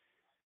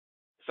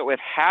 So if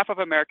half of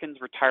Americans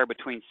retire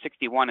between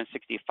 61 and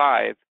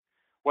 65,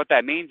 what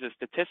that means is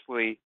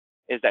statistically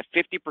is that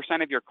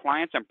 50% of your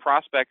clients and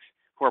prospects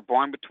who are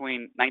born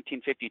between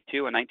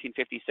 1952 and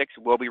 1956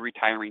 will be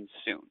retiring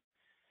soon.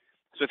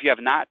 So if you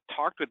have not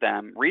talked with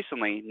them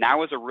recently,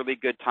 now is a really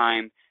good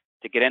time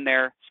to get in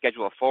there,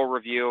 schedule a full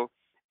review,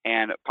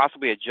 and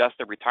possibly adjust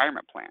the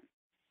retirement plan.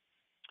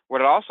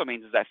 What it also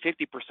means is that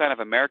 50% of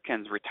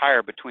Americans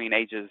retire between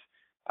ages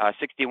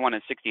 61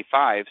 and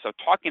 65. So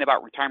talking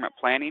about retirement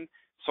planning,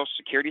 Social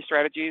Security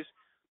strategies,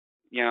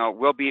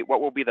 will be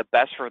what will be the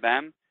best for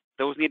them.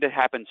 Those need to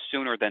happen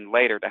sooner than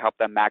later to help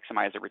them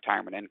maximize their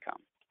retirement income.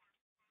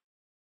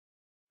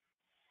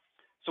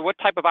 So what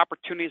type of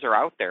opportunities are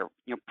out there?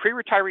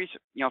 Pre-retirees,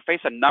 face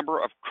a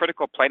number of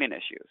critical planning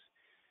issues.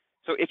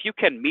 So if you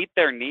can meet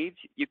their needs,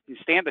 you can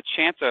stand the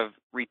chance of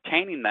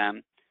retaining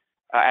them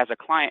as a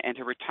client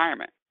into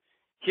retirement.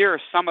 Here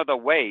are some of the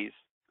ways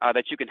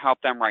that you can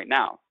help them right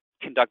now.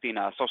 Conducting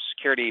a Social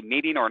Security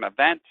meeting or an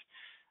event,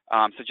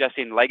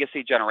 suggesting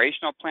legacy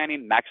generational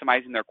planning,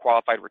 maximizing their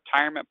qualified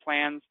retirement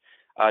plans,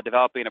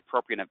 developing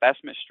appropriate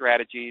investment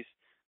strategies,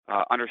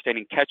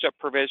 understanding catch-up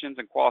provisions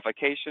and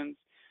qualifications,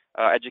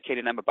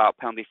 educating them about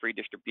penalty-free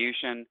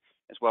distribution,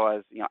 as well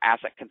as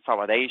asset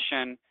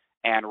consolidation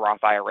and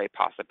Roth IRA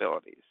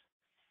possibilities.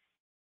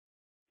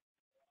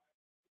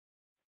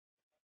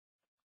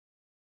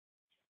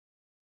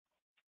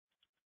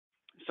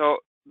 So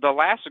the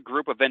last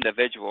group of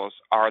individuals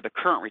are the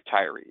current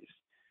retirees.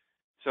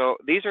 So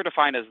these are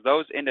defined as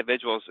those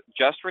individuals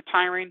just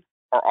retiring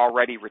or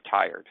already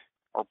retired,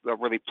 or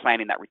really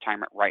planning that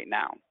retirement right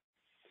now.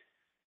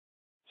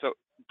 So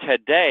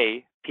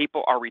today,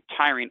 people are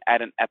retiring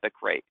at an epic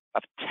rate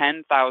of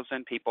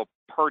 10,000 people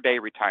per day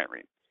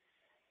retiring.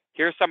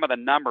 Here's some of the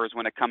numbers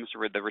when it comes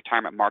to the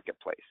retirement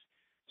marketplace.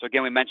 So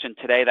again, we mentioned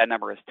today that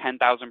number is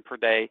 10,000 per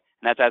day,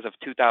 and that's as of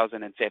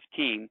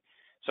 2015.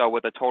 So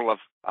with a total of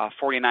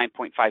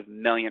 49.5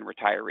 million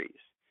retirees.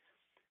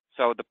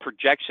 So the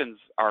projections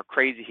are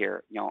crazy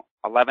here.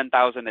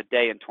 11,000 a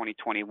day in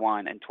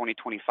 2021, and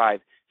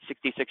 2025,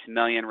 66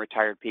 million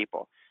retired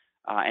people,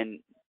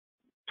 and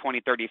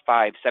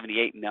 2035,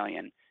 78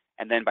 million,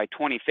 and then by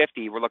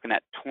 2050, we're looking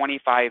at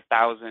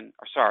 12,000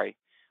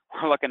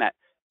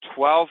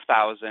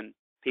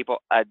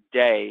 people a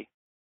day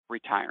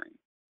retiring.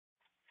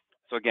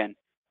 So again,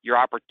 your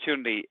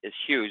opportunity is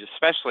huge,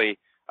 especially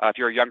if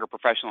you're a younger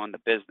professional in the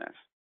business.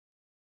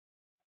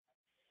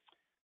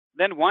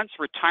 Then once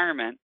in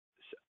retirement,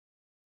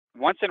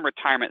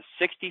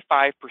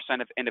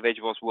 65% of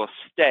individuals will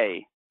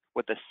stay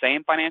with the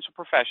same financial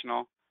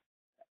professional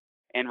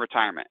in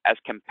retirement, as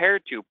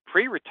compared to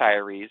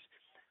pre-retirees,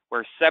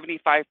 where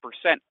 75%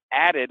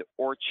 added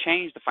or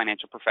changed the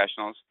financial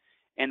professionals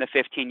in the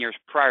 15 years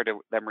prior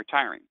to them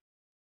retiring.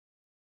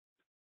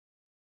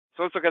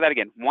 So let's look at that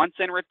again. Once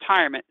in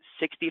retirement,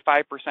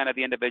 65% of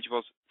the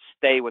individuals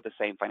stay with the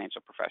same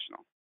financial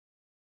professional.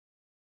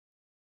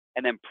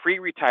 And then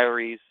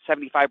pre-retirees,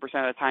 75% of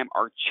the time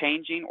are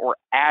changing or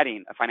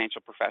adding a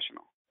financial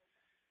professional.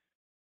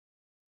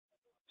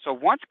 So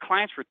once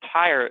clients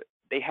retire,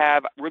 they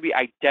have really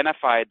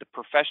identified the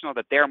professional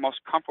that they're most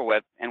comfortable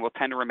with and will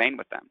tend to remain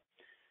with them.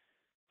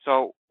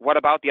 So what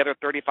about the other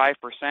 35%?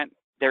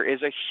 There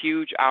is a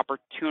huge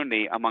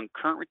opportunity among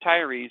current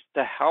retirees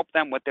to help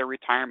them with their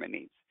retirement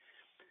needs.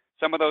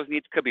 Some of those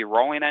needs could be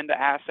rolling into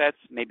assets,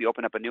 maybe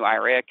open up a new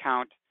IRA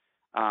account,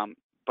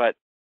 but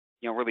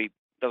really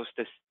those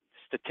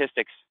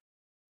statistics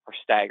are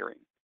staggering.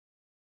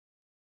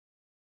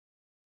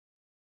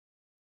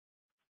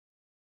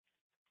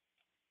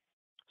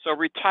 So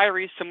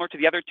retirees, similar to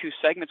the other two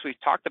segments we've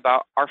talked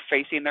about, are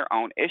facing their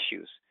own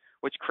issues,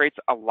 which creates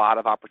a lot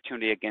of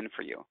opportunity again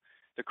for you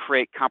to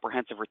create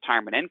comprehensive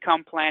retirement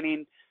income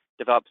planning,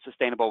 develop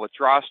sustainable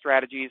withdrawal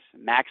strategies,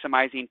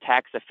 maximizing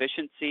tax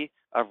efficiency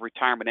of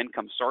retirement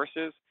income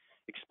sources,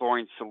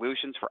 exploring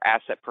solutions for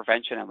asset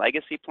prevention and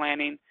legacy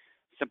planning,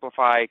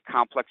 simplify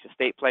complex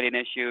estate planning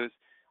issues,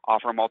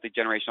 offer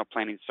multi-generational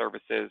planning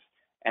services,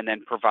 and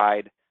then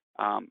provide,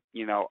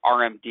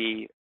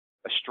 RMD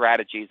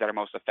strategies that are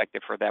most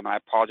effective for them. And I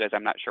apologize,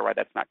 I'm not sure why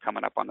that's not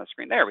coming up on the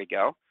screen. There we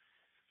go.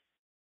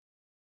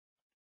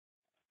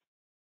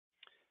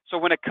 So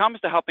when it comes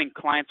to helping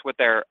clients with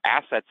their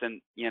assets and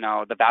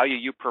the value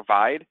you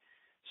provide,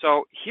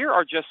 so here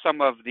are just some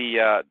of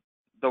the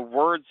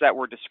words that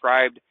were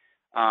described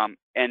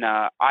in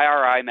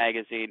IRI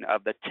magazine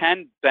of the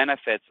 10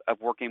 benefits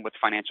of working with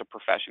financial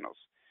professionals.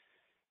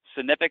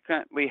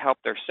 Significantly help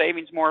their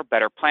savings more,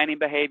 better planning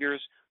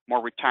behaviors,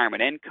 more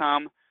retirement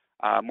income,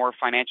 more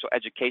financial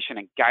education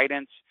and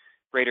guidance,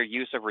 greater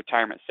use of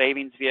retirement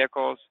savings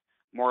vehicles,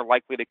 more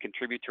likely to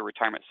contribute to a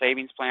retirement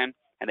savings plan,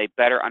 and they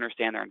better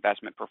understand their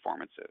investment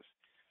performances.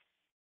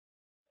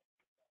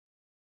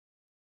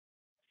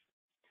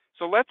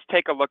 So let's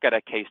take a look at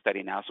a case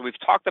study now. So we've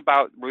talked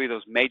about really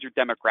those major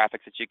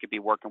demographics that you could be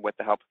working with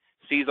to help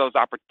seize those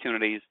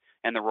opportunities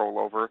and the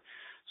rollover.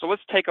 So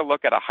let's take a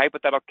look at a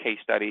hypothetical case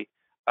study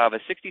of a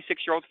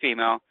 66-year-old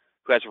female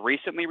who has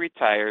recently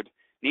retired,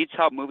 needs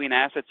help moving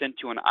assets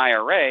into an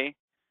IRA,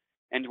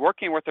 and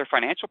working with her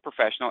financial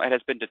professional, it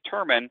has been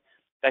determined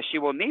that she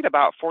will need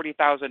about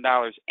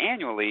 $40,000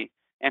 annually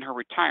in her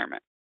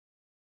retirement.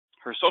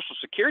 Her Social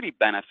Security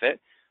benefit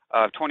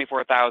of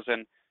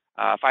 $24,560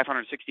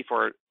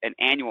 for an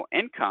annual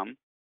income,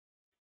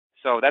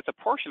 so that's a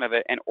portion of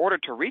it. In order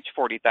to reach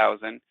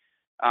 $40,000,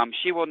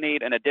 she will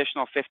need an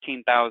additional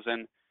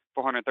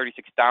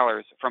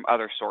 $15,436 from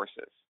other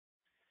sources.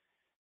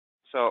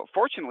 So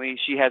fortunately,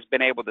 she has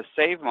been able to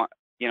save,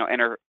 in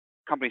her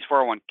company's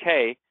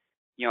 401k,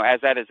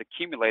 as that is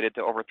accumulated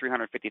to over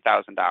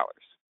 $350,000.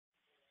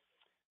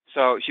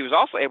 So she was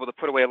also able to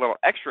put away a little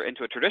extra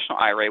into a traditional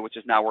IRA, which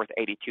is now worth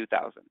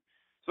 $82,000.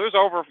 So there's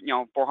over,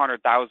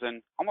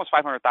 $400,000, almost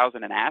 $500,000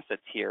 in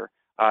assets here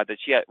that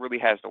she really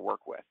has to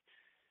work with.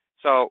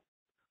 So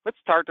let's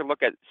start to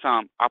look at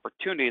some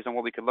opportunities and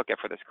what we could look at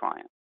for this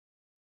client.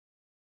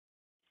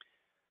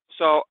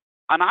 So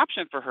an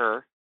option for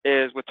her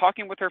is, with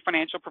talking with her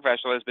financial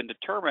professional, has been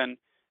determined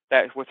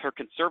that with her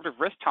conservative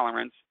risk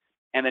tolerance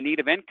and the need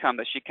of income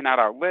that she cannot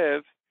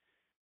outlive,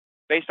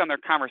 based on their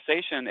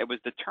conversation, it was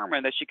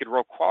determined that she could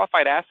roll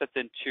qualified assets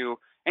into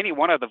any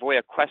one of the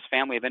Voya Quest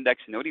family of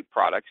index annuity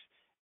products.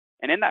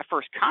 And in that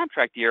first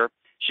contract year,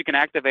 she can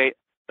activate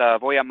the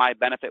Voya My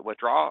Benefit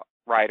Withdrawal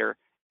Rider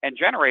and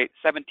generate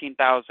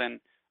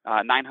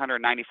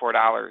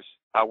 $17,994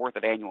 worth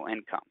of annual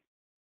income.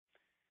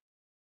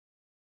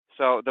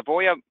 So the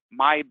Voya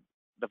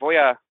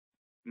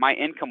My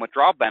Income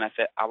Withdrawal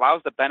Benefit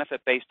allows the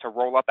benefit base to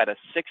roll up at a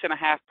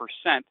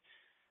 6.5%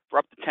 for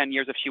up to 10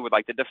 years if she would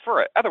like to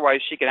defer it. Otherwise,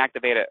 she can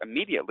activate it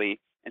immediately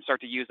and start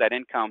to use that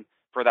income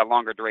for that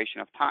longer duration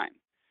of time.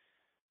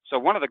 So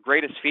one of the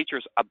greatest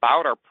features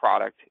about our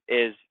product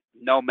is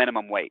no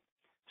minimum wait.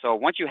 So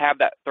once you have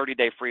that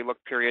 30-day free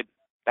look period,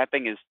 that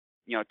thing is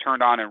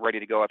turned on and ready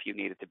to go if you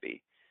need it to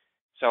be.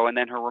 So, and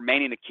then her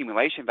remaining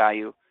accumulation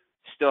value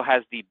still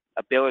has the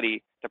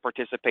ability to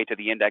participate to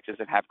the indexes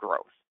and have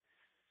growth.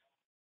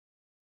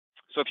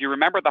 So if you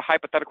remember the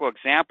hypothetical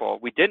example,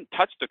 we didn't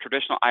touch the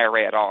traditional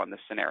IRA at all in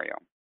this scenario.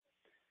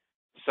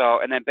 So,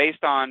 and then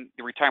based on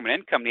the retirement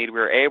income need, we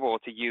were able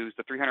to use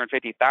the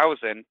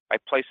 $350,000 by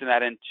placing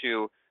that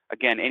into,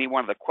 again, any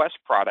one of the Quest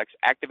products,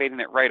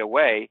 activating it right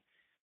away,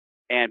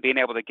 and being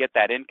able to get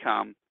that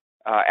income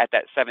at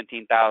that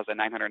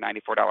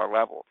 $17,994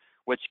 level,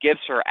 which gives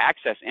her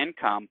access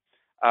income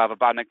of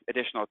about an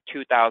additional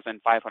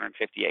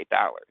 $2,558.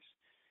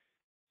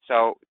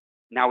 So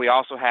now we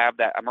also have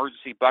that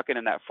emergency bucket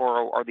in that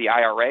 40 or the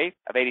IRA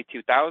of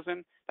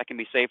 $82,000 that can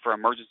be saved for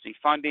emergency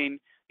funding,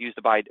 used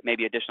to buy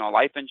maybe additional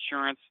life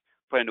insurance,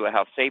 put into a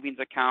health savings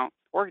account,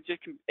 or it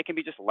can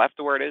be just left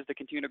to where it is to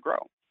continue to grow.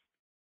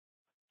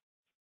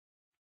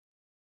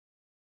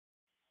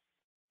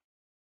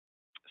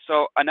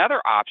 So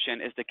another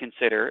option is to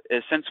consider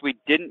is, since we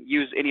didn't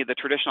use any of the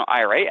traditional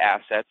IRA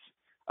assets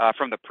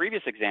from the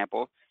previous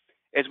example,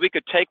 is we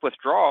could take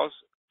withdrawals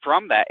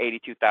from that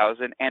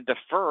 $82,000 and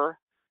defer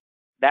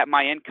that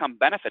My Income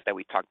benefit that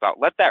we talked about.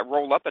 Let that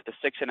roll up at the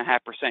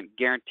 6.5%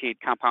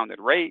 guaranteed compounded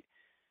rate.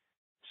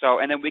 So,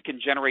 and then we can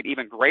generate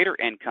even greater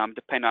income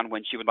depending on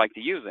when she would like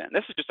to use it. And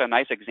this is just a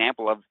nice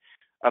example of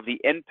the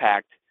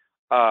impact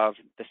of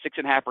the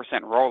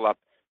 6.5% roll up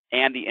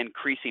and the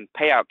increasing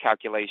payout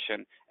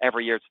calculation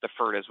every year it's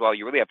deferred as well.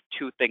 You really have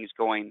two things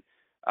going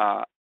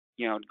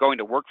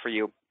to work for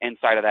you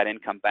inside of that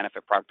income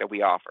benefit product that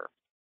we offer.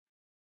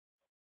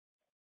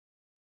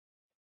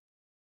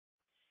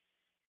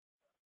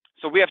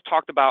 So we have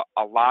talked about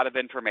a lot of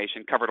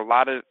information, covered a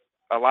lot of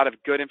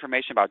good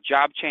information about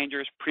job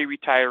changers,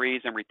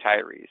 pre-retirees, and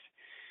retirees.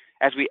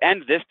 As we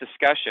end this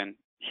discussion,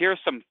 here are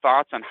some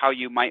thoughts on how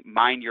you might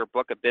mind your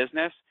book of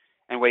business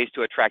and ways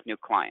to attract new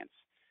clients.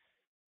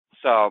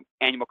 So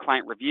annual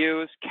client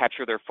reviews,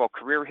 capture their full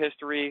career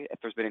history, if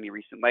there's been any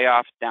recent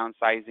layoffs,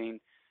 downsizing,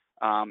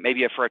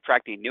 maybe for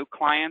attracting new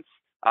clients,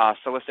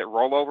 solicit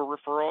rollover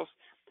referrals.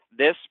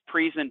 This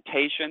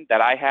presentation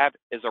that I have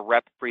is a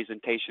rep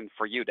presentation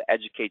for you to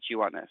educate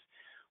you on this.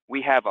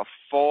 We have a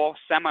full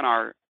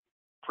seminar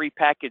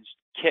prepackaged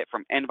kit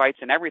from invites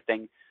and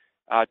everything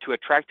to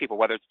attract people,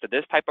 whether it's to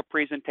this type of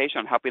presentation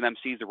on helping them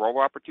seize the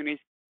rollover opportunities,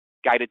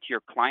 guided to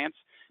your clients.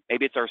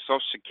 Maybe it's our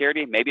Social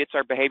Security, maybe it's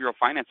our behavioral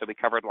finance that we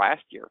covered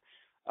last year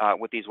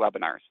with these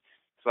webinars.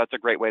 So that's a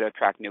great way to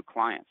attract new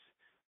clients.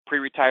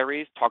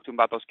 Pre-retirees, talk to them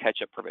about those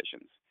catch-up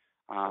provisions.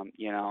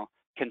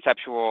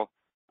 Conceptual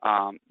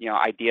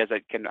ideas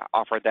that can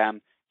offer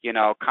them,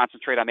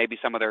 concentrate on maybe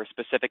some of their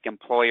specific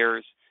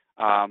employers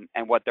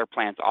and what their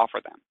plans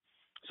offer them.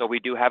 So we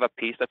do have a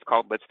piece that's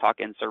called Let's Talk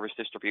In-Service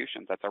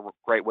Distributions. That's a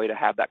great way to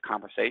have that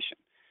conversation.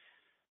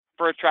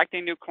 For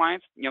attracting new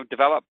clients,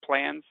 develop a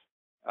plan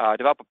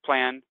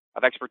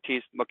of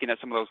expertise looking at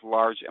some of those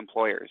large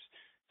employers.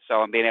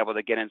 So I'm being able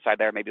to get inside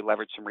there, maybe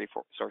leverage some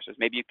resources.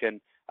 Maybe you can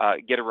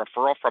get a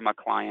referral from a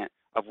client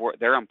of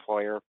their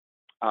employer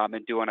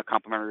and doing a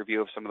complimentary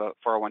review of some of the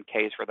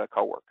 401ks for the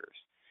coworkers.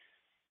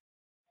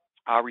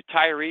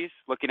 Retirees,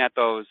 looking at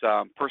those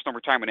personal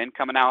retirement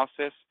income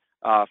analysis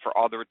for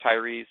all the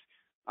retirees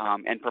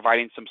and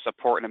providing some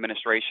support and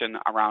administration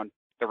around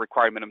the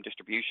required minimum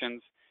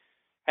distributions.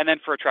 And then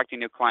for attracting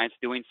new clients,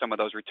 doing some of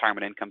those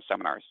retirement income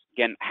seminars.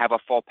 Again, have a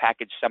full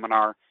package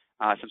seminar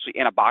essentially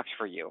in a box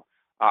for you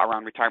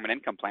around retirement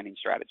income planning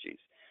strategies.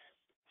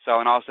 So,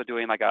 and also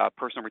doing like a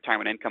personal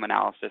retirement income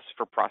analysis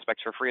for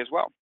prospects for free as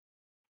well.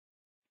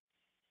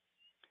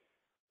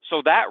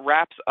 So that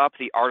wraps up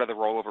the Art of the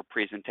Rollover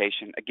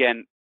presentation.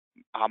 Again,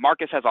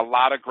 Marcus has a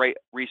lot of great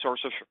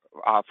resources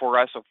for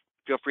us, so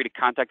feel free to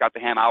contact out to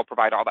him. I'll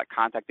provide all that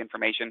contact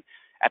information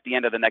at the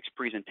end of the next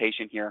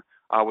presentation here,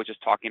 which is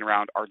talking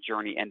around our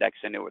Journey Index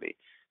Annuity.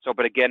 So,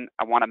 but again,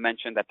 I want to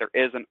mention that there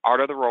is an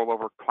Art of the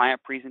Rollover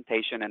client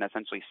presentation and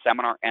essentially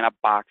seminar in a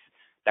box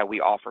that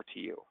we offer to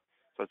you.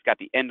 So it's got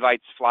the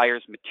invites,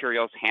 flyers,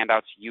 materials,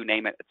 handouts, you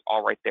name it. It's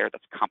all right there.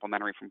 That's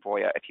complimentary from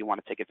Voya if you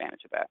want to take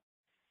advantage of that.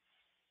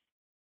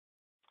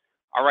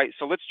 All right,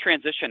 so let's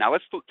transition now.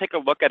 Let's take a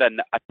look at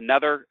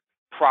another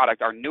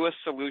product, our newest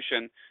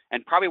solution,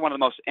 and probably one of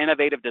the most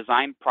innovative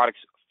design products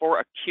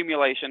for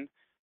accumulation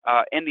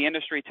in the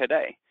industry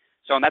today.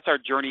 So, and that's our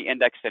Journey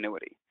Indexed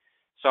Annuity.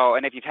 So,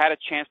 and if you've had a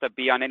chance to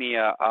be on any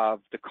of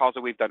the calls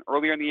that we've done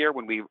earlier in the year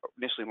when we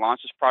initially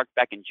launched this product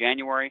back in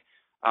January,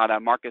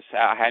 that Marcus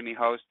had me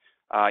host,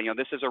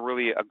 this is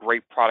a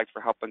great product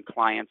for helping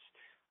clients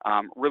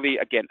really,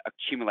 again,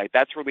 accumulate.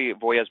 That's really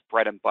Voya's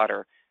bread and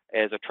butter,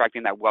 is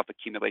attracting that wealth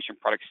accumulation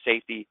product.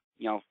 Safety,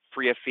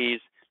 free of fees.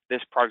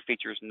 This product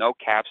features no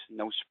caps,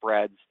 no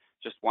spreads,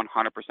 just 100%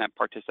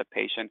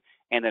 participation,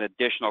 and an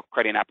additional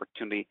crediting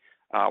opportunity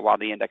while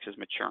the index is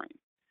maturing.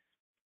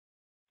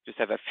 Just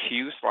have a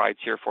few slides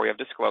here for you of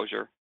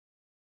disclosure.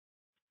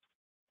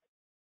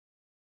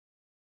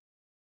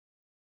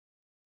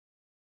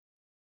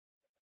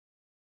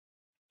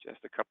 Just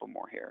a couple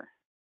more here.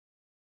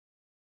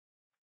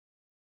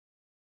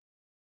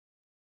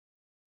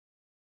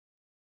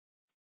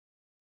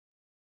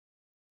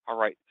 All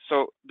right,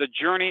 so the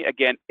Journey,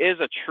 again, is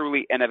a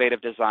truly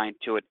innovative design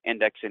to an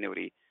index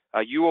annuity.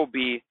 You will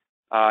be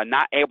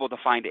not able to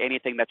find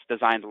anything that's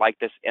designed like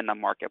this in the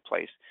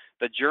marketplace.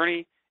 The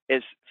Journey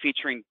is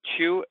featuring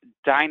two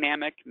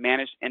dynamic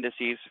managed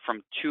indices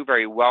from two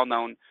very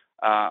well-known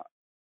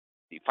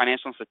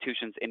financial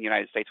institutions in the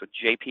United States, with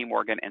JP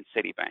Morgan and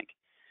Citibank.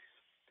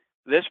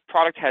 This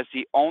product has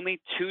the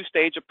only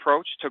two-stage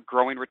approach to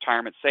growing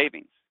retirement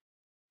savings.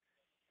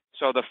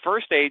 So the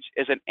first stage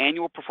is an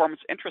annual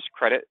performance interest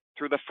credit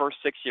through the first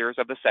 6 years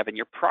of the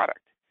 7-year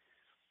product.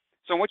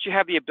 So what you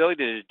have the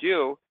ability to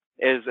do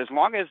is, as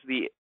long as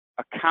the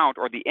account,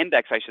 or the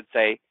index, I should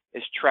say,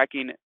 is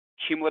tracking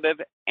cumulative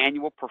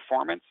annual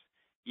performance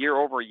year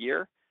over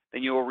year,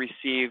 then you will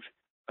receive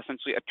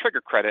essentially a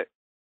trigger credit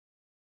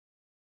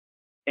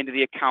into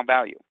the account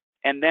value.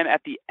 And then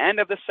at the end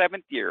of the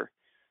 7th year,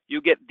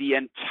 you get the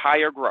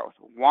entire growth,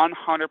 100%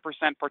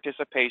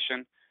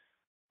 participation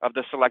of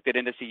the selected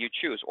index you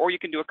choose. Or you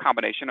can do a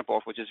combination of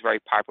both, which is very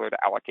popular to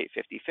allocate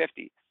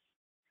 50-50.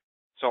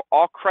 So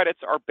all credits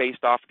are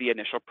based off the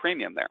initial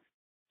premium there.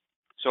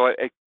 So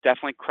it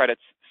definitely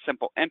credits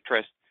simple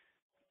interest,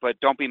 but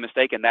don't be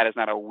mistaken, that is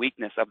not a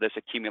weakness of this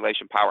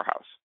accumulation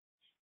powerhouse.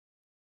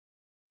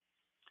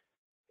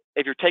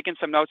 If you're taking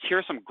some notes, here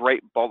are some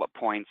great bullet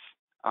points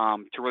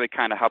to really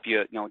kind of help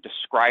you,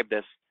 describe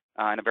this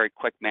in a very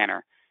quick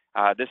manner.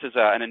 This is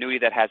an annuity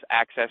that has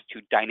access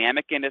to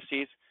dynamic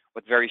indices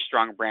with very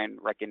strong brand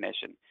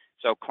recognition.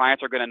 So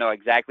clients are going to know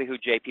exactly who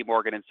JP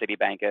Morgan and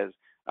Citibank is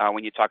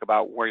when you talk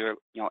about where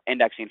you're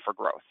indexing for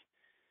growth.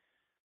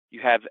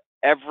 You have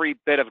every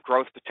bit of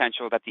growth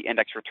potential that the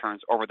index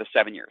returns over the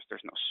 7 years.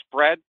 There's no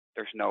spread,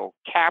 there's no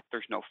cap,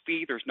 there's no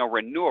fee, there's no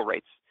renewal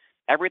rates.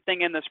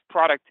 Everything in this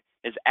product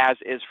is as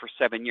is for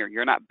 7 years.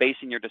 You're not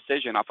basing your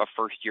decision off a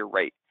first-year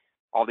rate.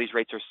 All these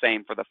rates are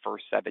same for the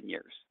first 7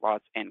 years while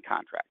it's in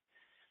contract.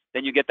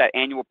 Then you get that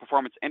annual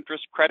performance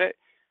interest credit.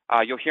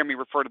 You'll hear me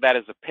refer to that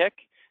as a PIK.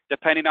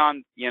 Depending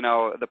on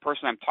the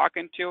person I'm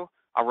talking to,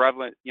 I'll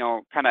rather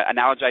kind of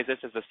analogize this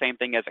as the same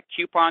thing as a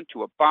coupon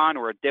to a bond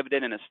or a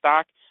dividend in a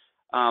stock,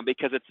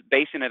 because it's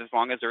basing it as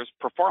long as there's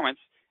performance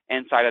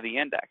inside of the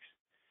index.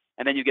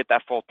 And then you get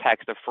that full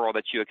tax deferral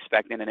that you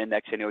expect in an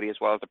index annuity, as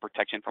well as the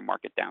protection from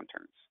market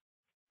downturns.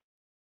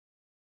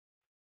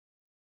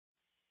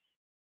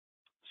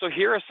 So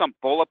here are some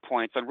bullet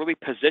points on really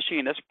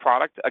positioning this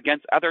product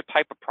against other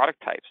type of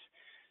product types.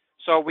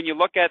 So when you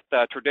look at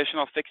the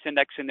traditional fixed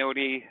index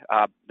annuity,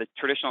 the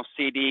traditional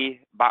CD,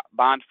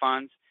 bond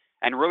funds,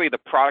 and really the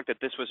product that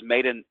this was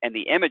made in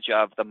the image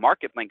of, the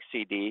market link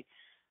CD,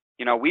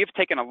 we've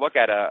taken a look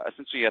at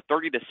essentially a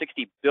 $30 to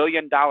 $60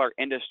 billion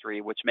industry,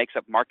 which makes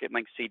up market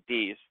link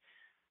CDs,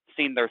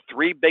 seen their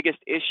three biggest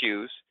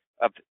issues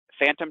of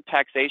phantom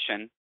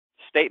taxation,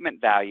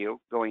 statement value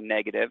going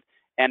negative,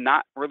 and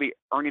not really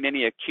earning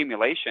any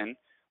accumulation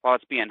while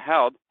it's being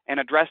held, and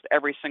addressed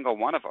every single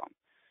one of them.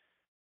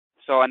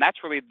 So, and that's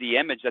really the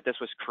image that this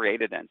was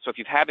created in. So if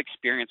you've had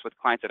experience with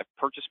clients that have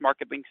purchased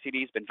market link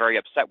CDs, been very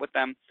upset with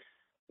them,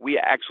 we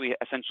actually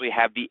essentially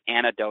have the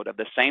antidote of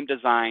the same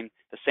design,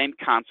 the same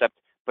concept,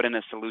 but in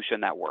a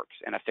solution that works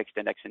in a fixed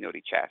index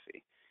annuity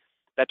chassis.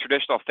 That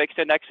traditional fixed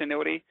index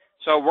annuity,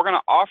 so we're going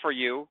to offer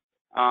you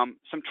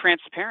some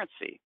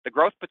transparency. The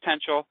growth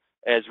potential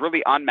is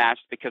really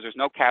unmatched because there's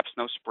no caps,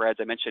 no spreads.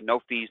 I mentioned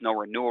no fees, no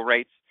renewal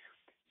rates.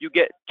 You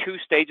get two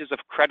stages of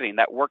crediting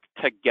that work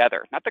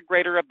together, not the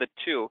greater of the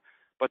two,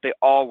 but they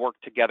all work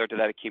together to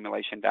that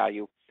accumulation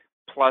value,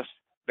 plus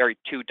very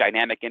two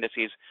dynamic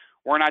indices.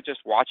 We're not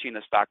just watching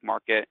the stock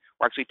market,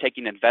 we're actually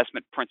taking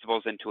investment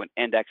principles into an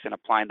index and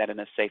applying that in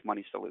a safe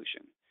money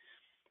solution.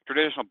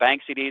 Traditional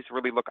bank CDs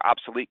really look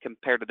obsolete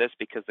compared to this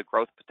because the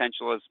growth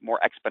potential is more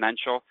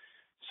exponential.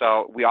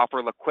 So we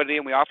offer liquidity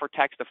and we offer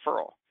tax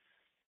deferral.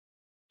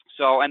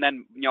 So, and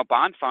then,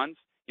 bond funds,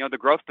 the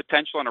growth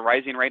potential in a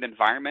rising rate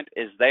environment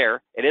is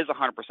there. It is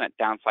 100%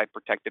 downside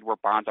protected, where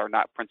bonds are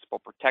not principal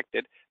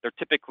protected. They're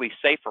typically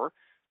safer,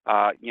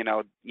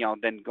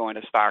 than going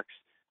to stocks.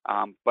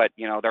 But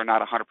they're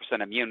not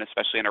 100% immune,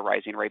 especially in a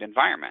rising rate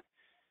environment.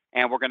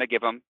 And we're going to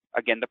give them,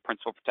 again, the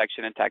principal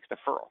protection and tax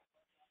deferral.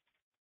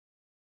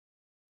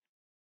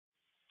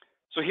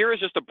 So here is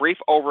just a brief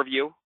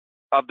overview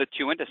of the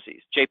two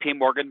indices, JP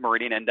Morgan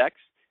Meridian Index,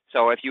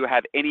 So if you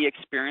have any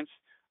experience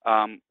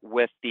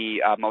with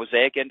the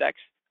Mosaic Index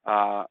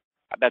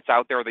that's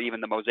out there, or even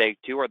the Mosaic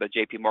 2 or the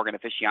JP Morgan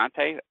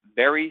Efficiente,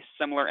 very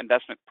similar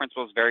investment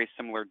principles, very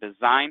similar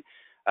design.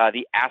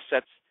 The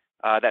assets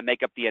that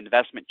make up the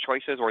investment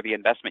choices or the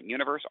investment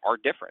universe are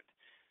different.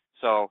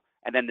 So,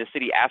 and then the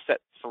Citi Asset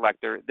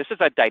Selector, this is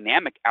a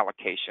dynamic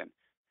allocation.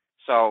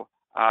 So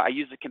I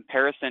use a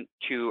comparison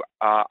to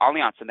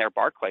Allianz and their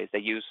Barclays. They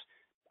use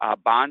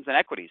bonds and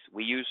equities.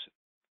 We use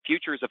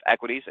futures of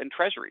equities and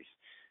treasuries.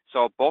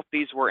 So both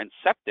these were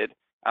incepted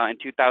in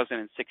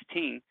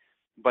 2016,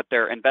 but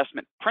their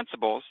investment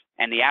principles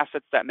and the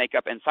assets that make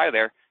up inside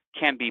there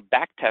can be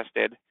back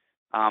tested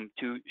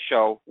to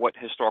show what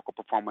historical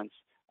performance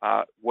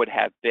would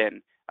have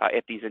been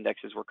if these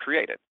indexes were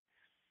created.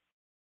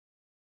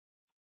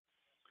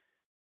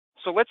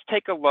 So let's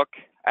take a look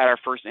at our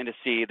first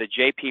indice, the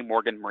JP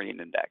Morgan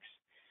Meridian Index.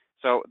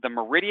 So the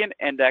Meridian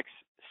Index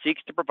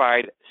seeks to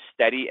provide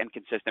steady and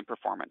consistent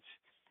performance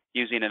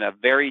using a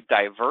very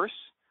diverse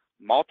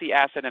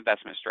multi-asset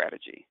investment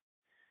strategy.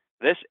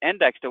 This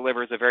index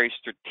delivers a very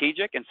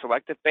strategic and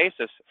selective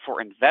basis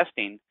for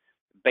investing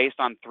based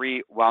on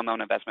three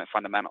well-known investment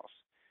fundamentals: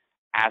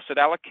 asset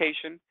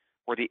allocation,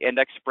 where the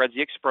index spreads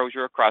the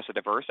exposure across the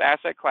diverse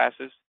asset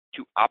classes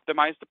to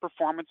optimize the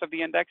performance of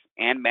the index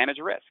and manage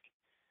risk;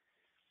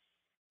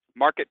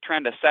 market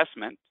trend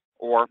assessment,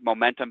 or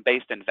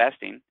momentum-based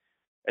investing,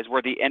 is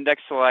where the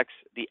index selects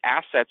the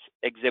assets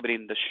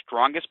exhibiting the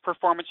strongest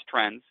performance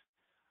trends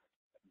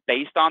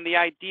based on the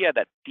idea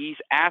that these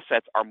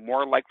assets are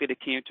more likely to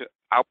continue to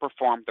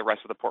outperform the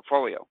rest of the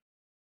portfolio.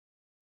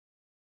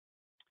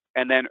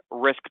 And then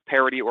risk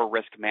parity or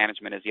risk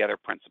management is the other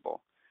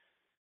principle.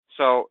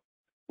 So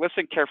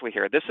listen carefully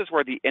here. This is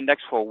where the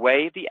index will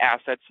weigh the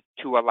assets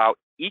to allow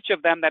each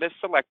of them that is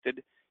selected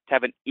to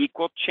have an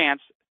equal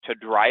chance to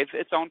drive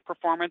its own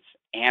performance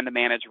and to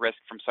manage risk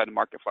from sudden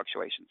market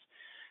fluctuations.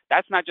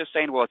 That's not just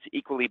saying, well, it's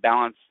equally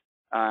balanced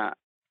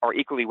or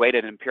equally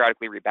weighted and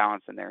periodically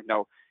rebalanced in there.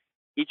 No,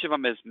 each of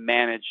them is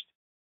managed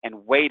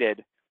and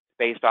weighted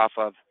based off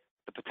of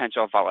the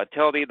potential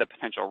volatility, the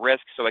potential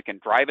risk, so it can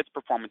drive its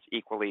performance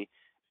equally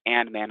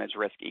and manage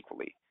risk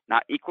equally.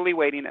 Not equally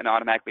weighting and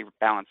automatically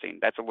balancing.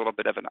 That's a little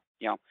bit of an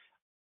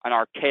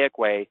archaic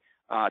way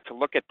to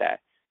look at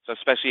that. So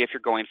especially if you're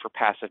going for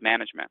passive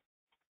management.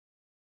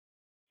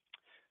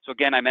 So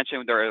again, I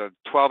mentioned there are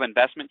 12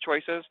 investment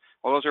choices.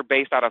 Well, those are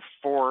based out of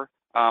 4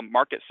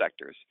 market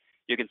sectors.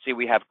 You can see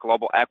we have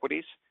global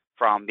equities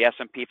from the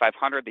S&P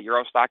 500, the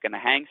Euro Stock, and the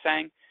Hang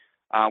Seng.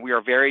 We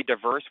are very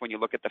diverse when you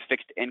look at the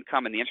fixed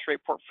income and the interest rate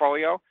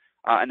portfolio.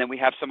 And then we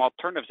have some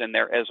alternatives in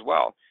there as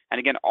well. And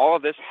again, all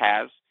of this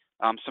has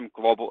some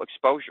global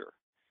exposure.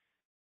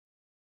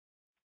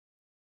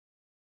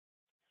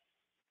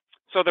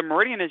 So the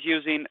Meridian is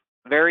using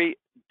very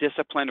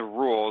disciplined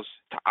rules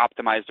to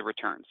optimize the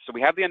returns. So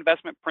we have the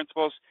investment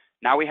principles.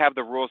 Now we have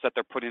the rules that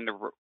they're putting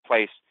into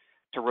place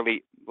to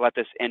really let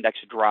this index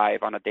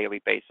drive on a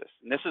daily basis.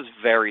 And this is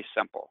very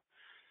simple.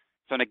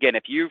 So and again,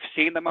 if you've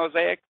seen the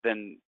Mosaic,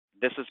 then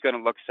this is going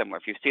to look similar.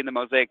 If you've seen the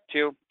Mosaic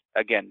 2,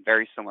 again,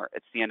 very similar.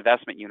 It's the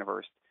investment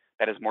universe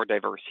that is more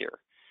diverse here.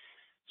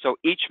 So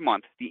each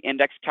month, the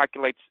index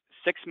calculates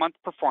 6-month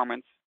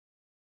performance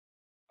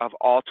of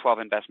all 12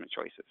 investment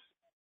choices,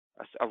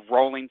 a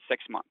rolling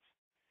 6 months.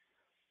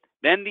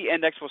 Then the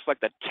index will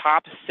select the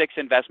top 6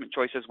 investment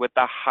choices with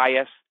the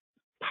highest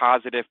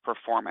positive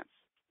performance.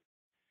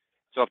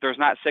 So if there's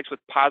not 6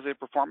 with positive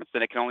performance,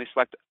 then it can only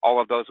select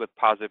all of those with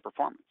positive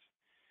performance.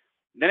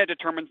 Then it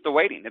determines the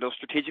weighting. It'll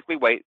strategically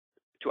weight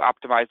to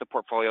optimize the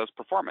portfolio's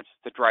performance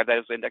to drive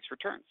those index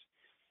returns.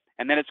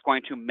 And then it's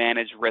going to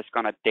manage risk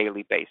on a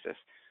daily basis,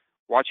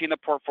 watching the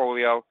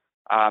portfolio,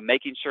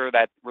 making sure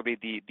that really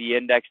the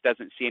index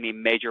doesn't see any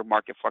major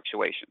market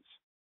fluctuations.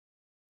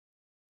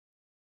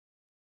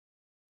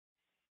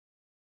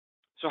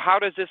 So how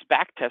does this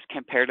backtest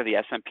compare to the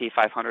S&P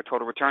 500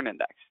 Total Return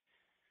Index?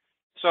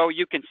 So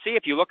you can see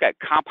if you look at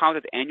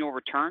compounded annual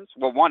returns,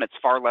 well, 1, it's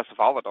far less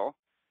volatile.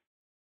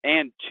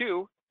 And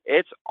 2,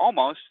 it's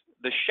almost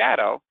the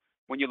shadow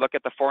when you look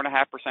at the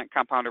 4.5%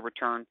 compounded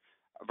return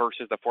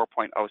versus the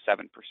 4.07%.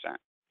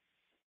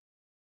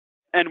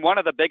 And one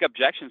of the big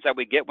objections that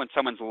we get when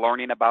someone's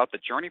learning about the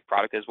Journey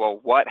product is, well,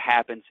 what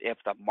happens if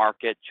the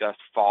market just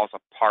falls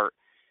apart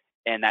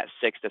in that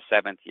 6th to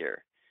 7th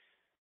year?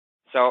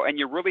 So, and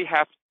you really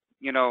have,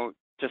 to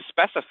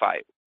specify,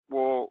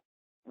 well,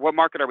 what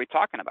market are we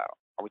talking about?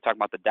 Are we talking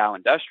about the Dow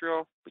Industrial?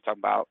 Are we talking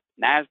about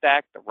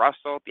NASDAQ, the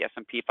Russell, the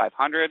S&P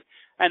 500?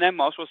 And then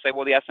most will say,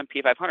 well, the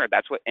S&P 500,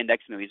 that's what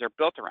index annuities are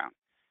built around.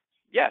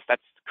 Yes,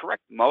 that's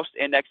correct. Most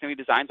index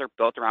annuity designs are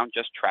built around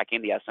just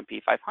tracking the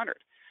S&P 500.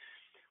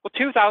 Well,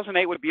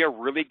 2008 would be a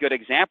really good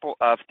example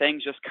of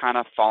things just kind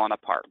of falling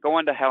apart,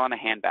 going to hell in a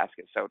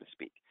handbasket, so to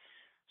speak.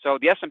 So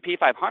the S&P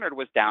 500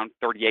 was down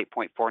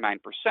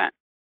 38.49%.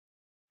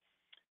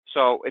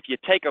 So if you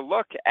take a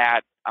look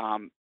at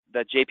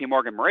the JP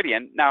Morgan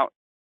Meridian, now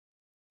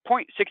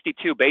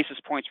 0.62 basis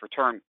points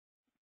return,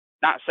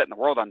 not setting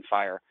the world on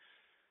fire,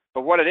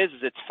 but what it is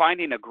it's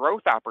finding a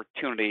growth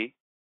opportunity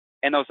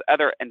in those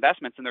other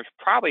investments, and there's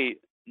probably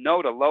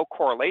no to low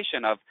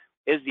correlation of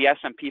is the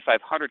S&P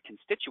 500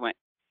 constituent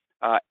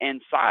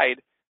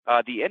inside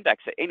the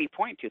index at any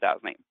point in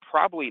 2008?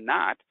 Probably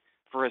not,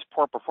 for as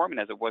poor performing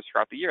as it was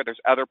throughout the year. There's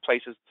other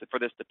places for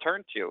this to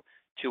turn to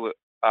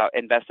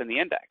invest in the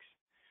index.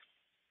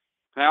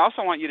 And I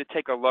also want you to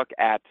take a look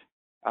at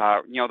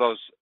those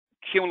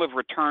cumulative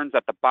returns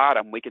at the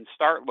bottom. We can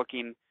start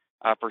looking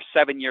for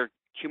 7-year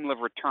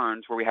cumulative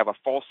returns where we have a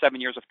full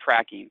 7 years of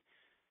tracking.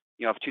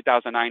 Of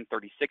 2009,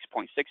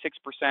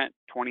 36.66%,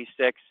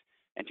 26,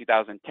 and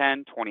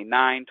 2010,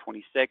 29,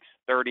 26,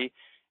 30,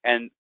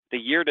 and the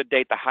year to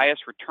date, the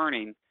highest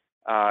returning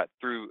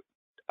through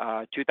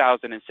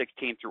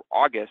 2016 through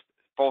August,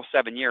 full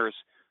 7 years,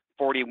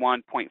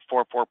 41.44%.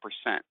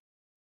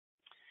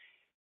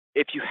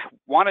 If you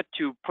wanted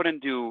to put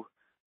into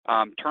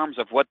terms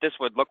of what this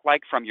would look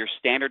like from your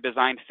standard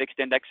design fixed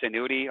index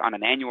annuity on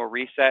an annual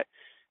reset,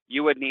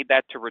 you would need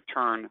that to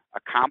return a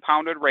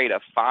compounded rate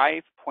of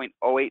 5.08%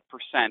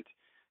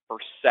 for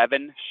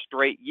 7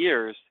 straight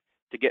years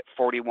to get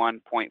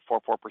 41.44%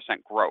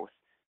 growth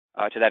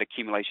to that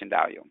accumulation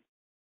value.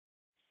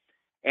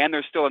 And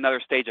there's still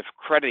another stage of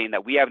crediting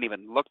that we haven't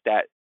even looked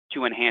at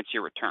to enhance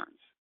your returns.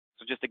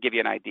 So just to give you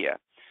an idea.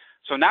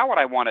 So now what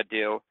I want to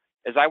do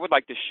is I would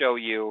like to show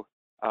you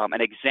an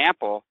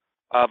example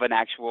of an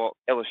actual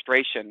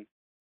illustration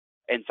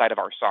inside of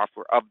our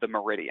software of the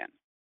Meridian.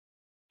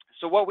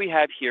 So what we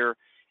have here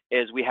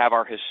is we have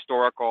our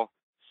historical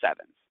 7s.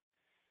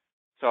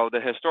 So the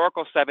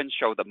historical 7s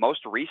show the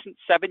most recent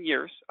 7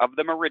 years of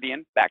the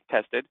Meridian back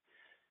tested.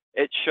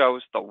 It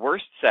shows the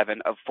worst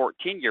 7 of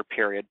 14-year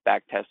period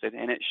back tested,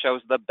 and it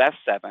shows the best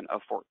 7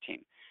 of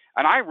 14.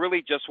 And I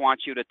really just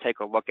want you to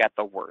take a look at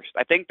the worst.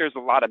 I think there's a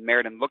lot of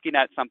merit in looking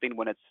at something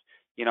when it's,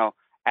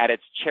 at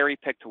its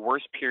cherry-picked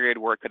worst period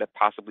where it could have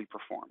possibly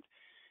performed.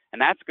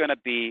 And that's going to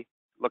be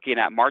looking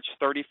at March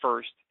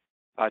 31st,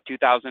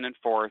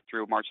 2004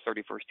 through March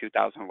 31st,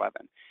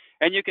 2011.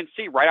 And you can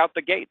see right out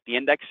the gate, the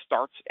index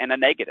starts in a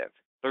negative.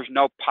 There's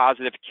no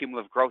positive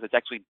cumulative growth. It's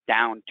actually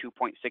down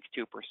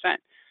 2.62%.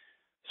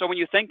 So when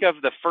you think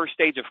of the first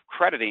stage of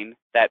crediting,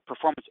 that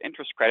performance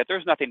interest credit,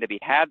 there's nothing to be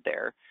had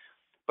there.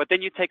 But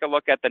then you take a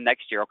look at the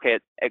next year. Okay,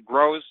 it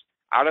grows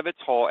out of its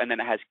hole, and then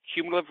it has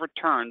cumulative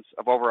returns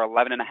of over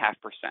 11.5%.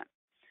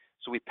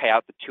 So we pay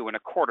out the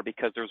 2.25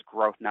 because there's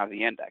growth now to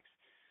the index.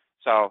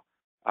 So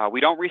we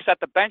don't reset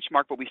the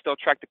benchmark, but we still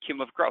track the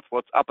cumulative growth. Well,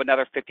 it's up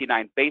another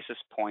 59 basis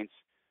points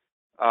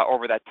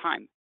over that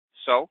time.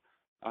 So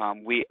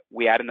we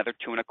add another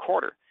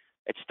 2.25.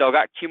 It's still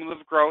got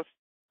cumulative growth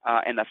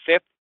in the 5th,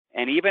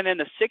 and even in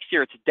the 6th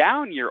year, it's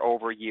down year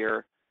over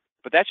year,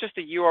 but that's just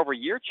a year over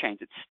year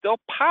change. It's still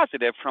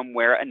positive from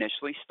where it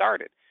initially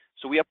started.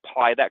 So we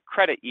apply that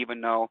credit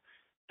even though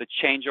the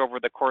change over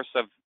the course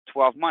of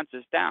 12 months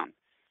is down.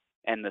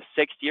 And the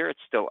 6th year, it's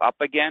still up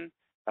again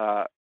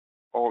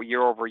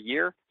year over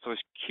year. So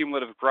it's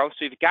cumulative growth.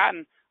 So you've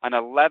gotten an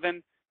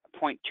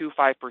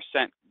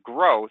 11.25%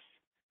 growth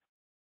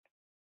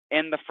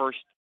in the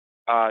first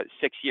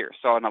 6 years.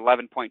 So an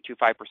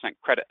 11.25%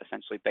 credit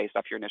essentially based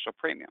off your initial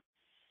premium.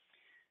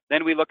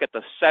 Then we look at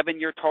the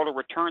 7-year total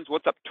returns.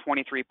 What's up?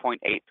 23.83%.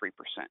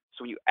 So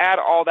when you add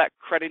all that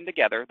credit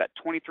together, that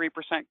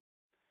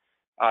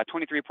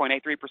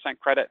 23.83%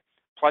 credit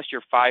plus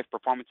your 5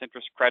 performance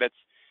interest credits,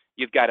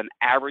 you've got an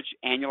average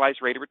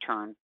annualized rate of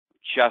return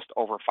just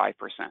over 5%.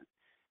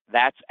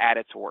 That's at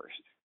its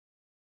worst.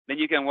 Then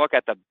you can look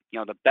at the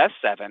best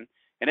 7,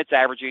 and it's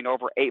averaging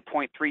over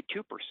 8.32%.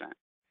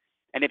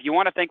 And if you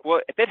want to think,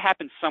 well, if it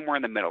happens somewhere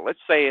in the middle, let's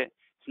say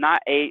it's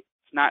not 8.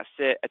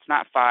 It's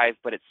not 5,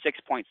 but it's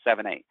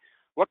 6.78.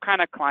 What kind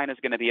of client is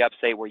going to be up,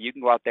 say, where you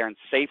can go out there and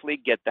safely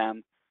get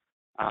them,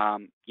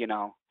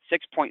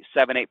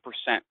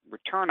 6.78%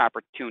 return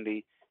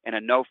opportunity in a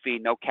no fee,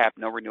 no cap,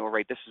 no renewal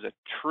rate? This is a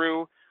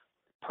true,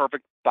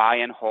 perfect buy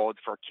and hold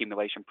for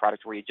accumulation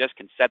products where you just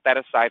can set that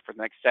aside for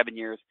the next 7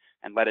 years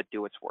and let it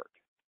do its work.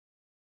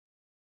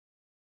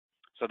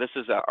 So this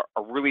is a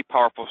really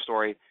powerful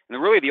story,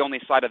 and really the only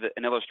slide of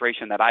an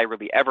illustration that I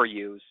really ever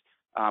use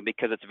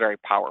because it's very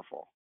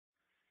powerful.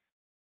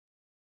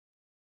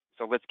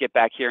 So let's get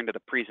back here into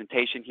the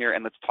presentation here,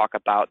 and let's talk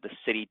about the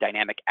Citi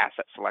Dynamic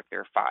Asset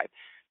Selector 5.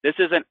 This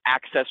is an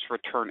access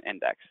return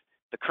index.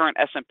 The current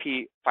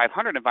S&P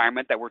 500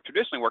 environment that we're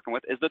traditionally working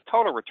with is the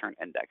total return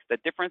index. The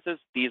difference is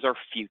these are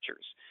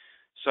futures.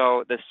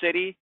 So the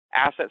Citi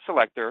Asset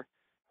Selector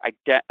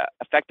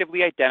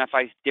effectively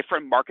identifies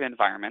different market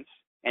environments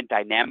and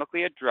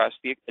dynamically adjust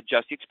the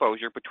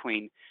exposure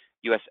between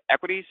U.S.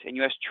 equities and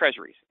U.S.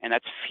 Treasuries, and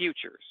that's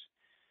futures.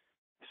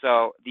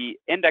 So the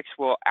index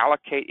will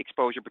allocate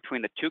exposure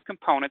between the two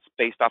components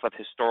based off of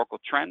historical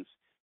trends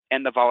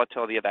and the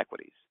volatility of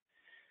equities.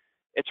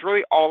 It's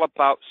really all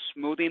about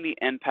smoothing the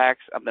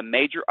impacts of the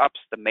major ups,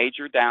 the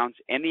major downs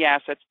in the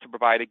assets to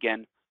provide,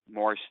 again,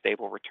 more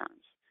stable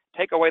returns.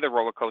 Take away the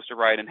roller coaster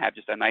ride and have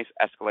just a nice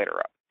escalator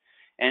up.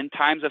 In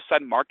times of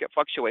sudden market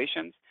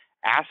fluctuations,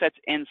 assets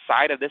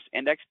inside of this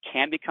index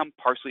can become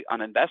partially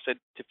uninvested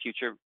to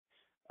future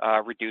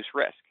reduce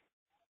risk.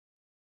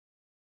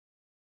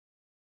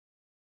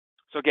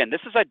 So again,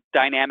 this is a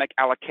dynamic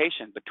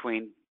allocation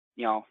between,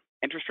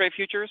 interest rate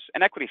futures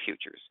and equity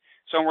futures.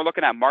 So when we're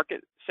looking at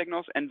market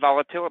signals and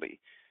volatility,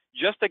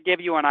 just to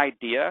give you an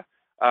idea,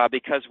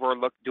 because we're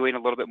doing a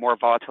little bit more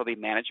volatility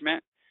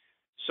management.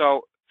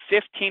 So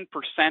 15%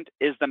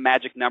 is the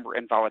magic number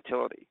in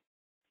volatility.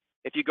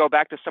 If you go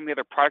back to some of the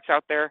other products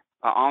out there,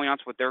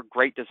 Allianz with their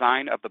great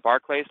design of the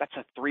Barclays, that's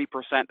a 3%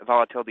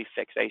 volatility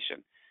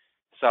fixation.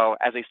 So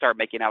as they start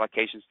making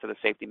allocations to the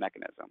safety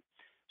mechanism.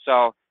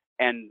 So,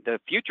 and the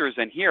futures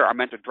in here are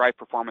meant to drive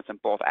performance in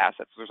both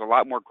assets. So there's a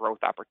lot more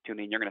growth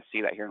opportunity, and you're going to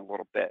see that here in a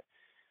little bit.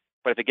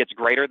 But if it gets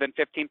greater than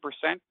 15%,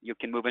 you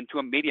can move into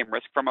a medium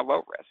risk from a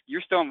low risk.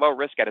 You're still in low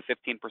risk at a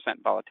 15%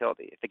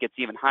 volatility. If it gets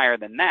even higher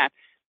than that,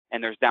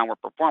 and there's downward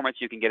performance,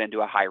 you can get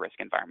into a high risk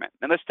environment.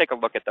 And let's take a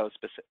look at those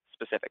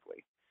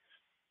specifically.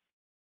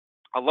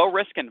 A low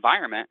risk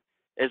environment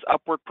is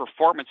upward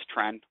performance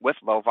trend with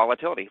low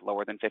volatility,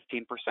 lower than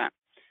 15%.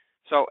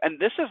 So, and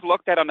this is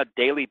looked at on a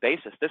daily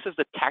basis. This is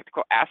the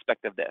tactical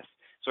aspect of this.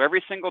 So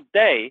every single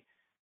day,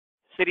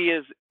 Citi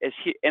is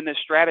in this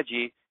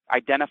strategy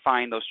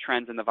identifying those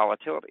trends in the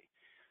volatility.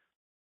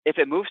 If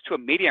it moves to a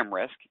medium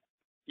risk,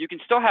 you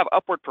can still have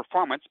upward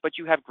performance, but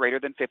you have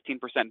greater than 15%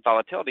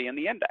 volatility in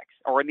the index,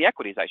 or in the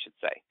equities, I should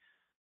say.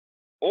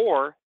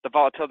 Or the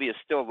volatility is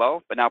still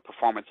low, but now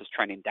performance is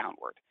trending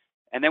downward.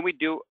 And then we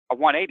do a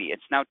 180.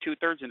 It's now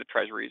 2/3 into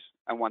treasuries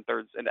and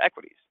 1/3 into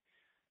equities.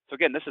 So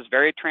again, this is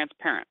very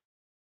transparent.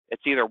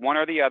 It's either one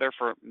or the other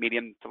for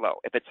medium to low.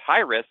 If it's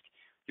high risk,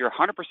 you're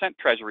 100%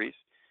 treasuries.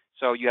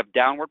 So you have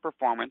downward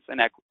performance in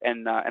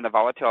the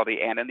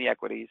volatility and in the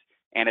equities,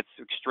 and it's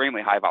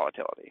extremely high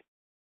volatility.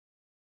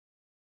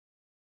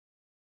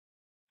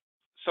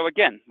 So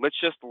again, let's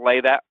just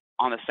lay that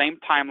on the same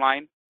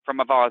timeline from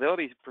a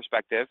volatility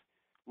perspective.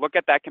 Look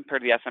at that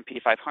compared to the S&P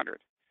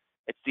 500.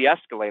 It's the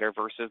escalator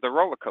versus the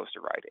roller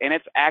coaster ride, and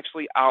it's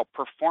actually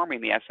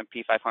outperforming the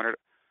S&P 500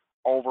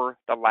 over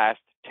the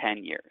last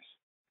 10 years.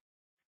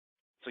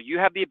 So you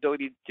have the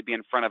ability to be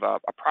in front of a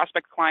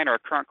prospect client or a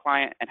current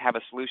client and have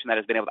a solution that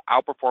has been able to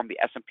outperform the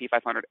S&P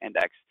 500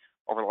 index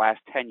over the last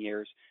 10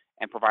 years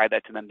and provide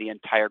that to them the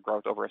entire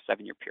growth over a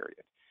 7-year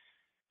period.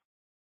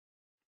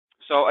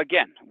 So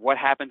again, what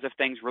happens if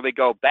things really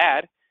go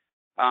bad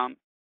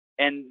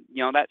in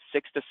that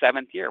 6th to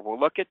 7th year? We'll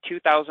look at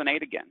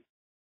 2008 again,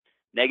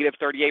 negative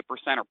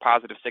 38% or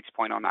positive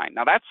 6.09.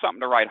 Now that's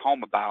something to write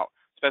home about,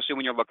 especially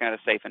when you're looking at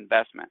a safe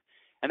investment.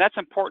 And that's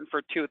important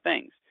for two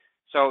things.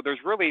 So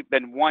there's really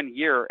been 1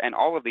 year in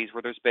all of these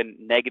where there's been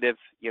negative,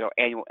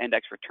 annual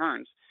index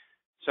returns.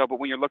 So, but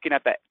when you're looking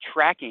at that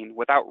tracking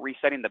without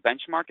resetting the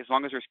benchmark, as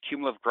long as there's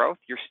cumulative growth,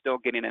 you're still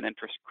getting an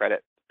interest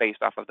credit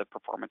based off of the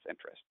performance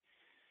interest.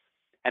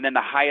 And then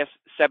the highest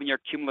 7-year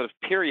cumulative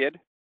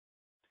period,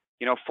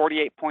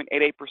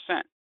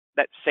 48.88%.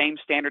 That same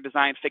standard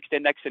design fixed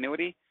index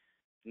annuity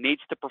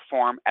needs to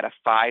perform at a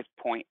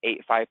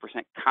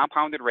 5.85%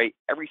 compounded rate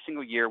every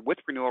single year with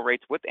renewal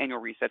rates, with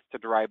annual resets to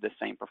derive the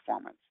same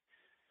performance.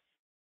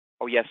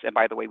 Oh yes, and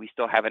by the way, we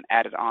still haven't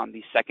added on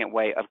the second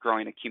way of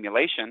growing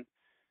accumulation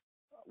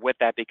with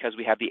that because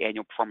we have the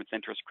annual performance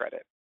interest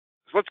credit.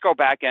 So let's go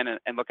back in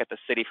and look at the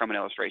Citi from an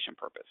illustration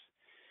purpose.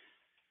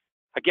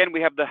 Again,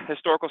 we have the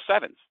historical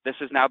 7s. This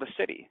is now the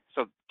Citi.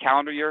 So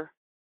calendar year,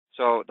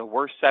 so the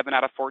worst 7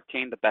 out of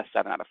 14, the best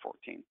 7 out of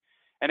 14.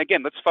 And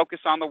again, let's focus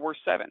on the worst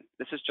 7.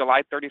 This is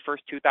July 31st,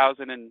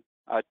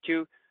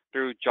 2002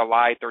 through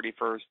July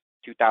 31st,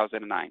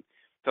 2009.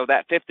 So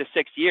that 5th to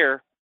 6th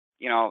year,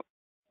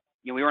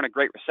 we were in a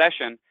great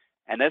recession,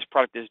 and this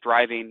product is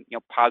driving,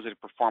 positive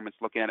performance,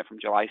 looking at it from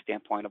July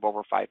standpoint of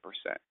over 5%.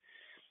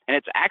 And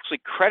it's actually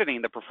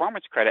crediting the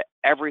performance credit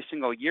every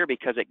single year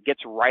because it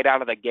gets right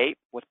out of the gate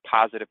with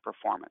positive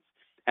performance.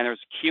 And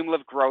there's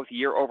cumulative growth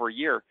year over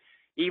year,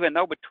 even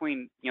though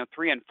between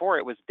 3 and 4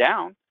 it was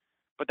down,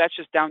 but that's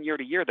just down year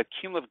to year. The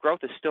cumulative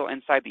growth is still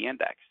inside the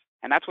index.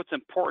 And that's what's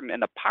important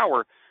in the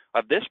power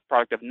of this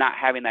product of not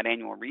having that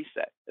annual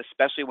reset,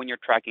 especially when you're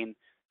tracking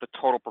the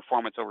total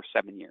performance over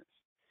 7 years.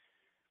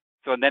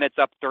 So and then it's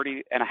up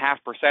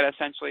 30.5%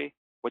 essentially,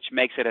 which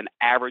makes it an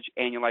average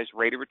annualized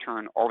rate of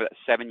return over that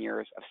 7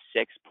 years of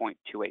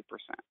 6.28%.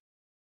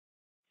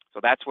 So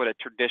that's what a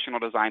traditional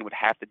design would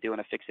have to do in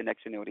a fixed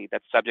index annuity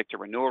that's subject to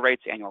renewal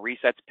rates, annual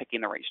resets,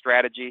 picking the right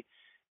strategy.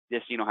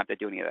 This, you don't have to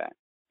do any of that.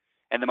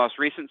 And the most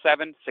recent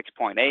 7,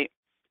 6.8,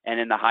 and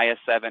in the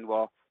highest 7,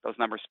 well, those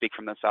numbers speak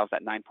for themselves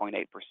at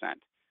 9.8%.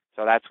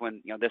 So that's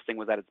when, this thing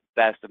was at its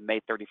best of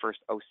May 31st,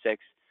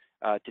 06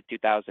 to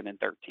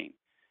 2013.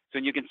 So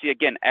you can see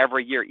again,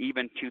 every year,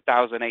 even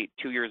 2008,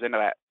 2 years into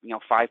that,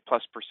 5+%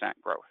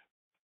 growth.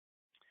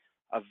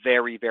 A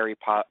very, very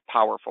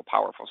powerful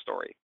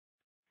story.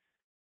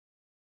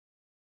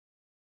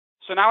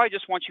 So now I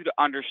just want you to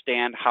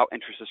understand how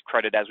interest is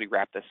credited as we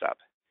wrap this up.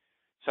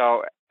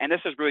 So, and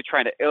this is really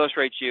trying to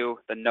illustrate you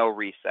the no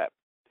reset.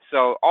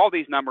 So all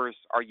these numbers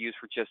are used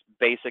for just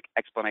basic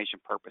explanation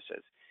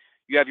purposes.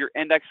 You have your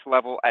index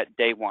level at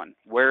day 1.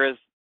 Where is,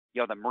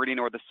 the Meridian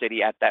or the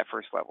Citi at that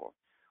first level?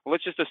 Well,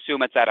 let's just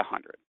assume it's at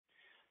 100.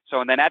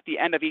 So, and then at the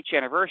end of each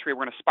anniversary,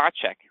 we're going to spot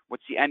check.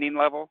 What's the ending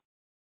level?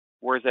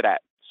 Where is it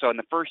at? So in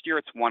the first year,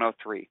 it's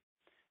 103.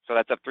 So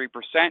that's up 3%.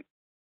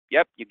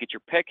 Yep, you get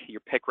your pick.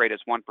 Your pick rate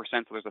is 1%,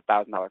 so there's a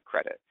 $1,000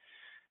 credit.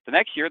 The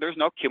next year, there's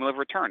no cumulative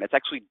return. It's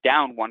actually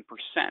down 1%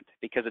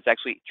 because it's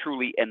actually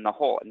truly in the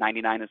hole.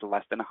 99 is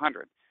less than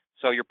 100.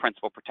 So your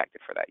principal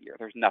protected for that year.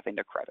 There's nothing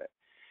to credit.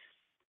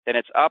 Then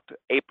it's up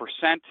 8%.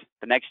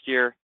 The next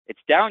year, it's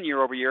down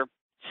year over year,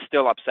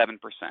 still up 7%.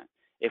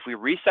 If we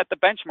reset the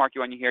benchmark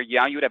you want here, you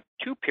would have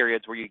 2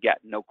 periods where you get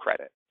no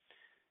credit.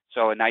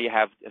 So now you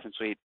have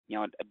essentially,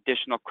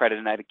 additional credit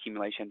in that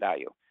accumulation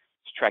value.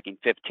 It's tracking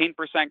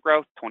 15%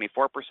 growth,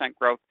 24%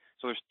 growth.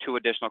 So there's 2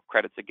 additional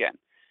credits again.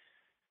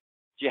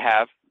 You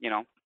have,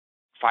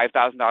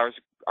 $5,000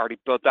 already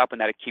built up in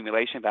that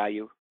accumulation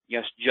value,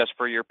 just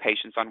for your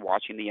patience on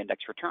watching the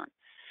index return.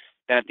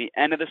 Then at the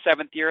end of the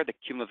 7th year, the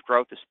cumulative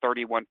growth is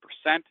 31%.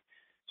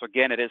 So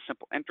again, it is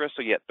simple interest.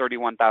 So you get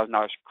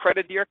 $31,000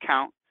 credit to your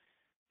account.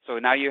 So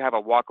now you have a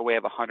walk away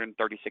of $136,000.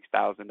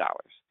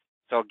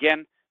 So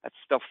again, that's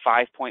still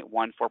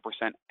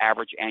 5.14%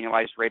 average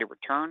annualized rate of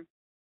return.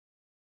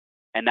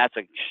 And that's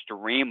an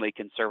extremely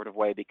conservative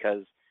way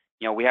because,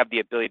 we have the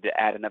ability to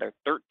add another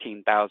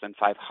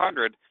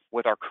 $13,500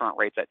 with our current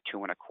rates at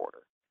 2.25.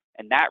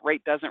 And that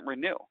rate doesn't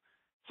renew.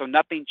 So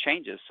nothing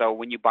changes. So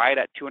when you buy it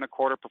at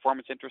 2.25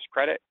 performance interest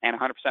credit and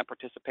 100%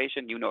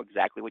 participation, you know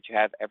exactly what you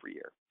have every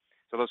year.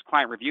 So those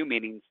client review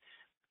meetings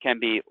can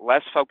be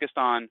less focused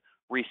on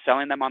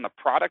reselling them on the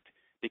product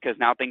because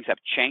now things have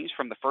changed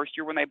from the first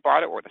year when they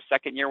bought it or the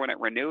second year when it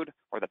renewed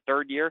or the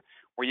third year,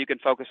 where you can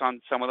focus on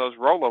some of those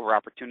rollover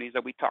opportunities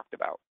that we talked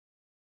about.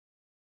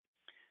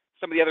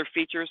 Some of the other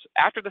features,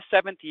 after the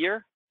 7th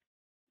year,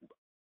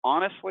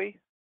 honestly,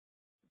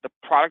 the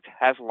product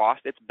has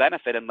lost its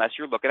benefit unless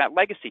you're looking at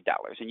legacy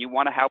dollars and you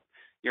want to help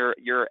your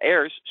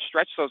heirs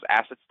stretch those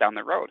assets down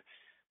the road.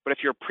 But if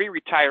you're a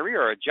pre-retiree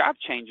or a job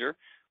changer,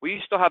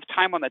 we still have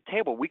time on the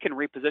table. We can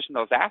reposition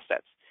those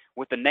assets.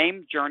 With the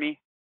name Journey,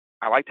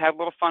 I like to have a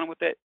little fun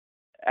with it.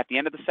 At the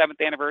end of the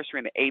 7th anniversary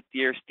in the 8th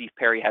year, Steve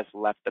Perry has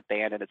left the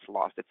band and it's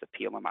lost its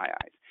appeal in my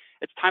eyes.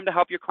 It's time to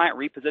help your client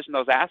reposition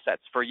those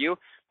assets. For you,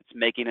 it's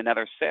making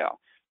another sale.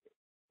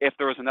 If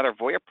there was another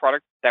Voya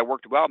product that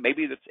worked well,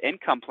 maybe it's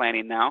income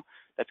planning now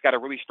that's got a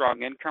really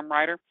strong income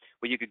rider,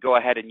 well, you could go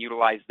ahead and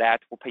utilize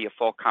that. We'll pay you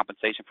full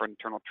compensation for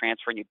internal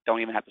transfer, and you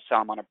don't even have to sell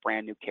them on a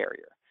brand new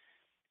carrier.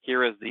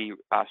 Here is the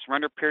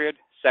surrender period,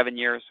 7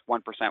 years,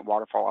 1%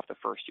 waterfall off the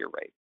first year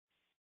rate.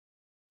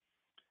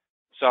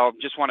 So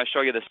just want to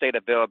show you the state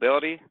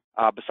availability.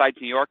 Besides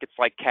New York, it's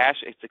like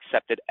cash. It's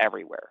accepted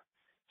everywhere.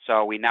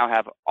 So we now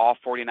have all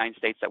 49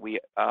 states that we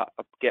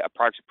get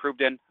products approved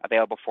in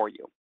available for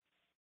you.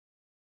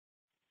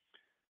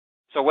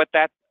 So with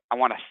that, I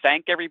want to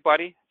thank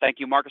everybody. Thank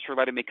you, Marcus, for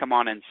letting me come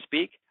on and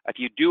speak. If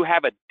you do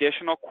have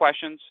additional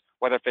questions,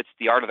 whether if it's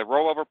the Art of the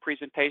Rollover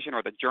presentation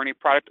or the Journey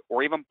product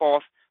or even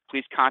both,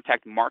 please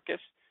contact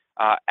Marcus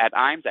at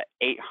IMES at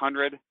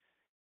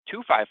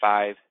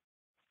 800-255-5055.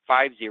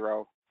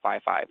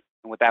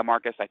 And with that,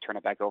 Marcus, I turn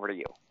it back over to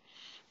you.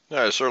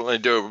 Yeah, I certainly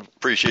do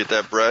appreciate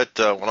that, Brett.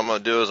 What I'm going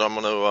to do is I'm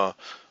going to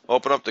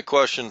open up the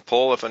question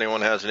poll. If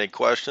anyone has any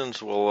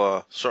questions,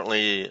 we'll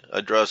certainly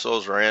address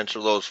those or answer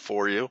those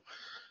for you.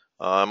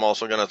 I'm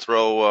also going to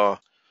throw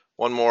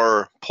one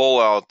more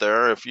poll out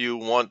there. If you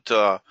want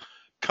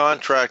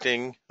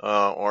contracting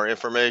or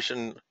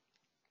information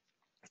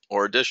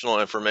or additional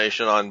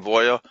information on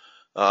Voya,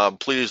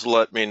 please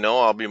let me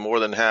know. I'll be more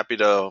than happy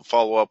to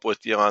follow up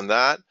with you on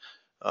that.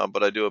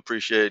 But I do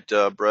appreciate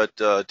Brett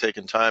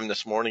taking time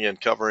this morning and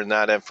covering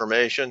that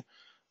information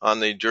on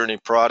the Journey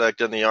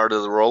product and the Art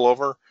of the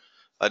Rollover.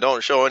 I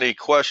don't show any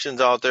questions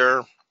out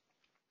there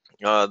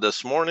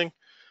this morning.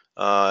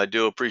 I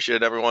do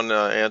appreciate everyone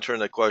answering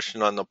the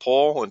question on the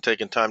poll and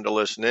taking time to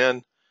listen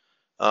in.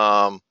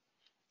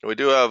 We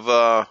do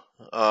have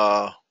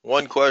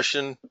one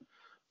question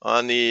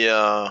on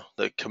the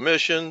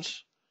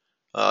commissions.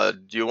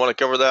 Do you want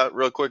to cover that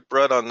real quick,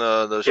 Brett, on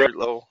the street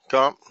level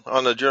comp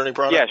on the Journey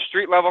product? Yeah,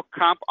 street level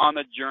comp on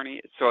the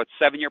Journey. So it's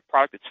 7-year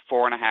product. It's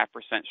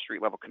 4.5%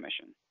 street level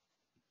commission.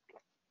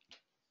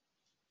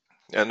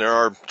 And there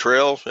are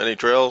trails. Any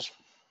trails?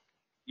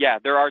 Yeah,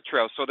 there are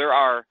trails. So there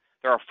are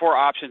 4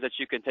 options that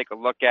you can take a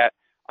look at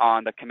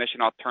on the commission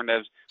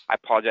alternatives. I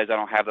apologize, I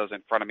don't have those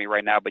in front of me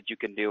right now, but you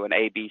can do an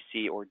A, B,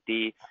 C, or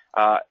D.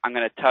 I'm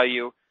going to tell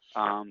you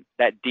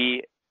that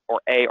D or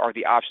A are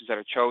the options that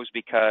are chose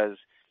because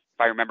if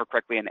I remember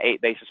correctly, an 8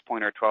 basis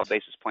point or a 12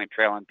 basis point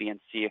trail on B and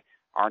C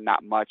are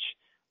not much.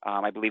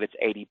 I believe it's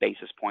 80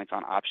 basis points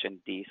on option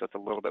D, so it's a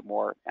little bit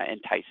more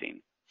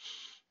enticing.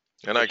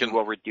 And you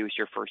will reduce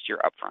your first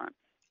year upfront.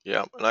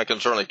 Yeah, and I can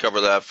certainly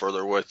cover that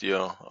further with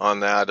you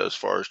on that as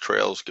far as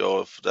trails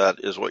go, if that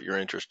is what you're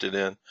interested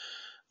in.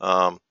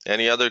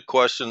 Any other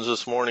questions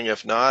this morning?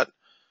 If not,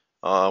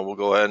 we'll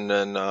go ahead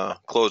and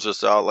close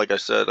this out. Like I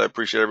said, I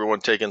appreciate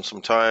everyone taking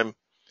some time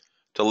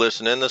to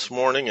listen in this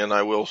morning, and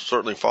I will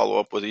certainly follow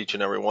up with each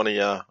and every one of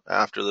you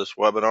after this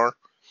webinar.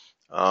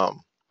 I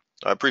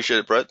appreciate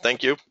it, Brett.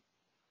 Thank you.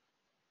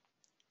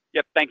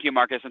 Yep, thank you,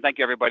 Marcus, and thank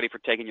you, everybody, for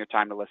taking your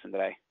time to listen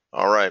today.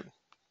 All right.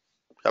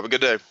 Have a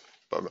good day.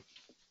 Bye-bye.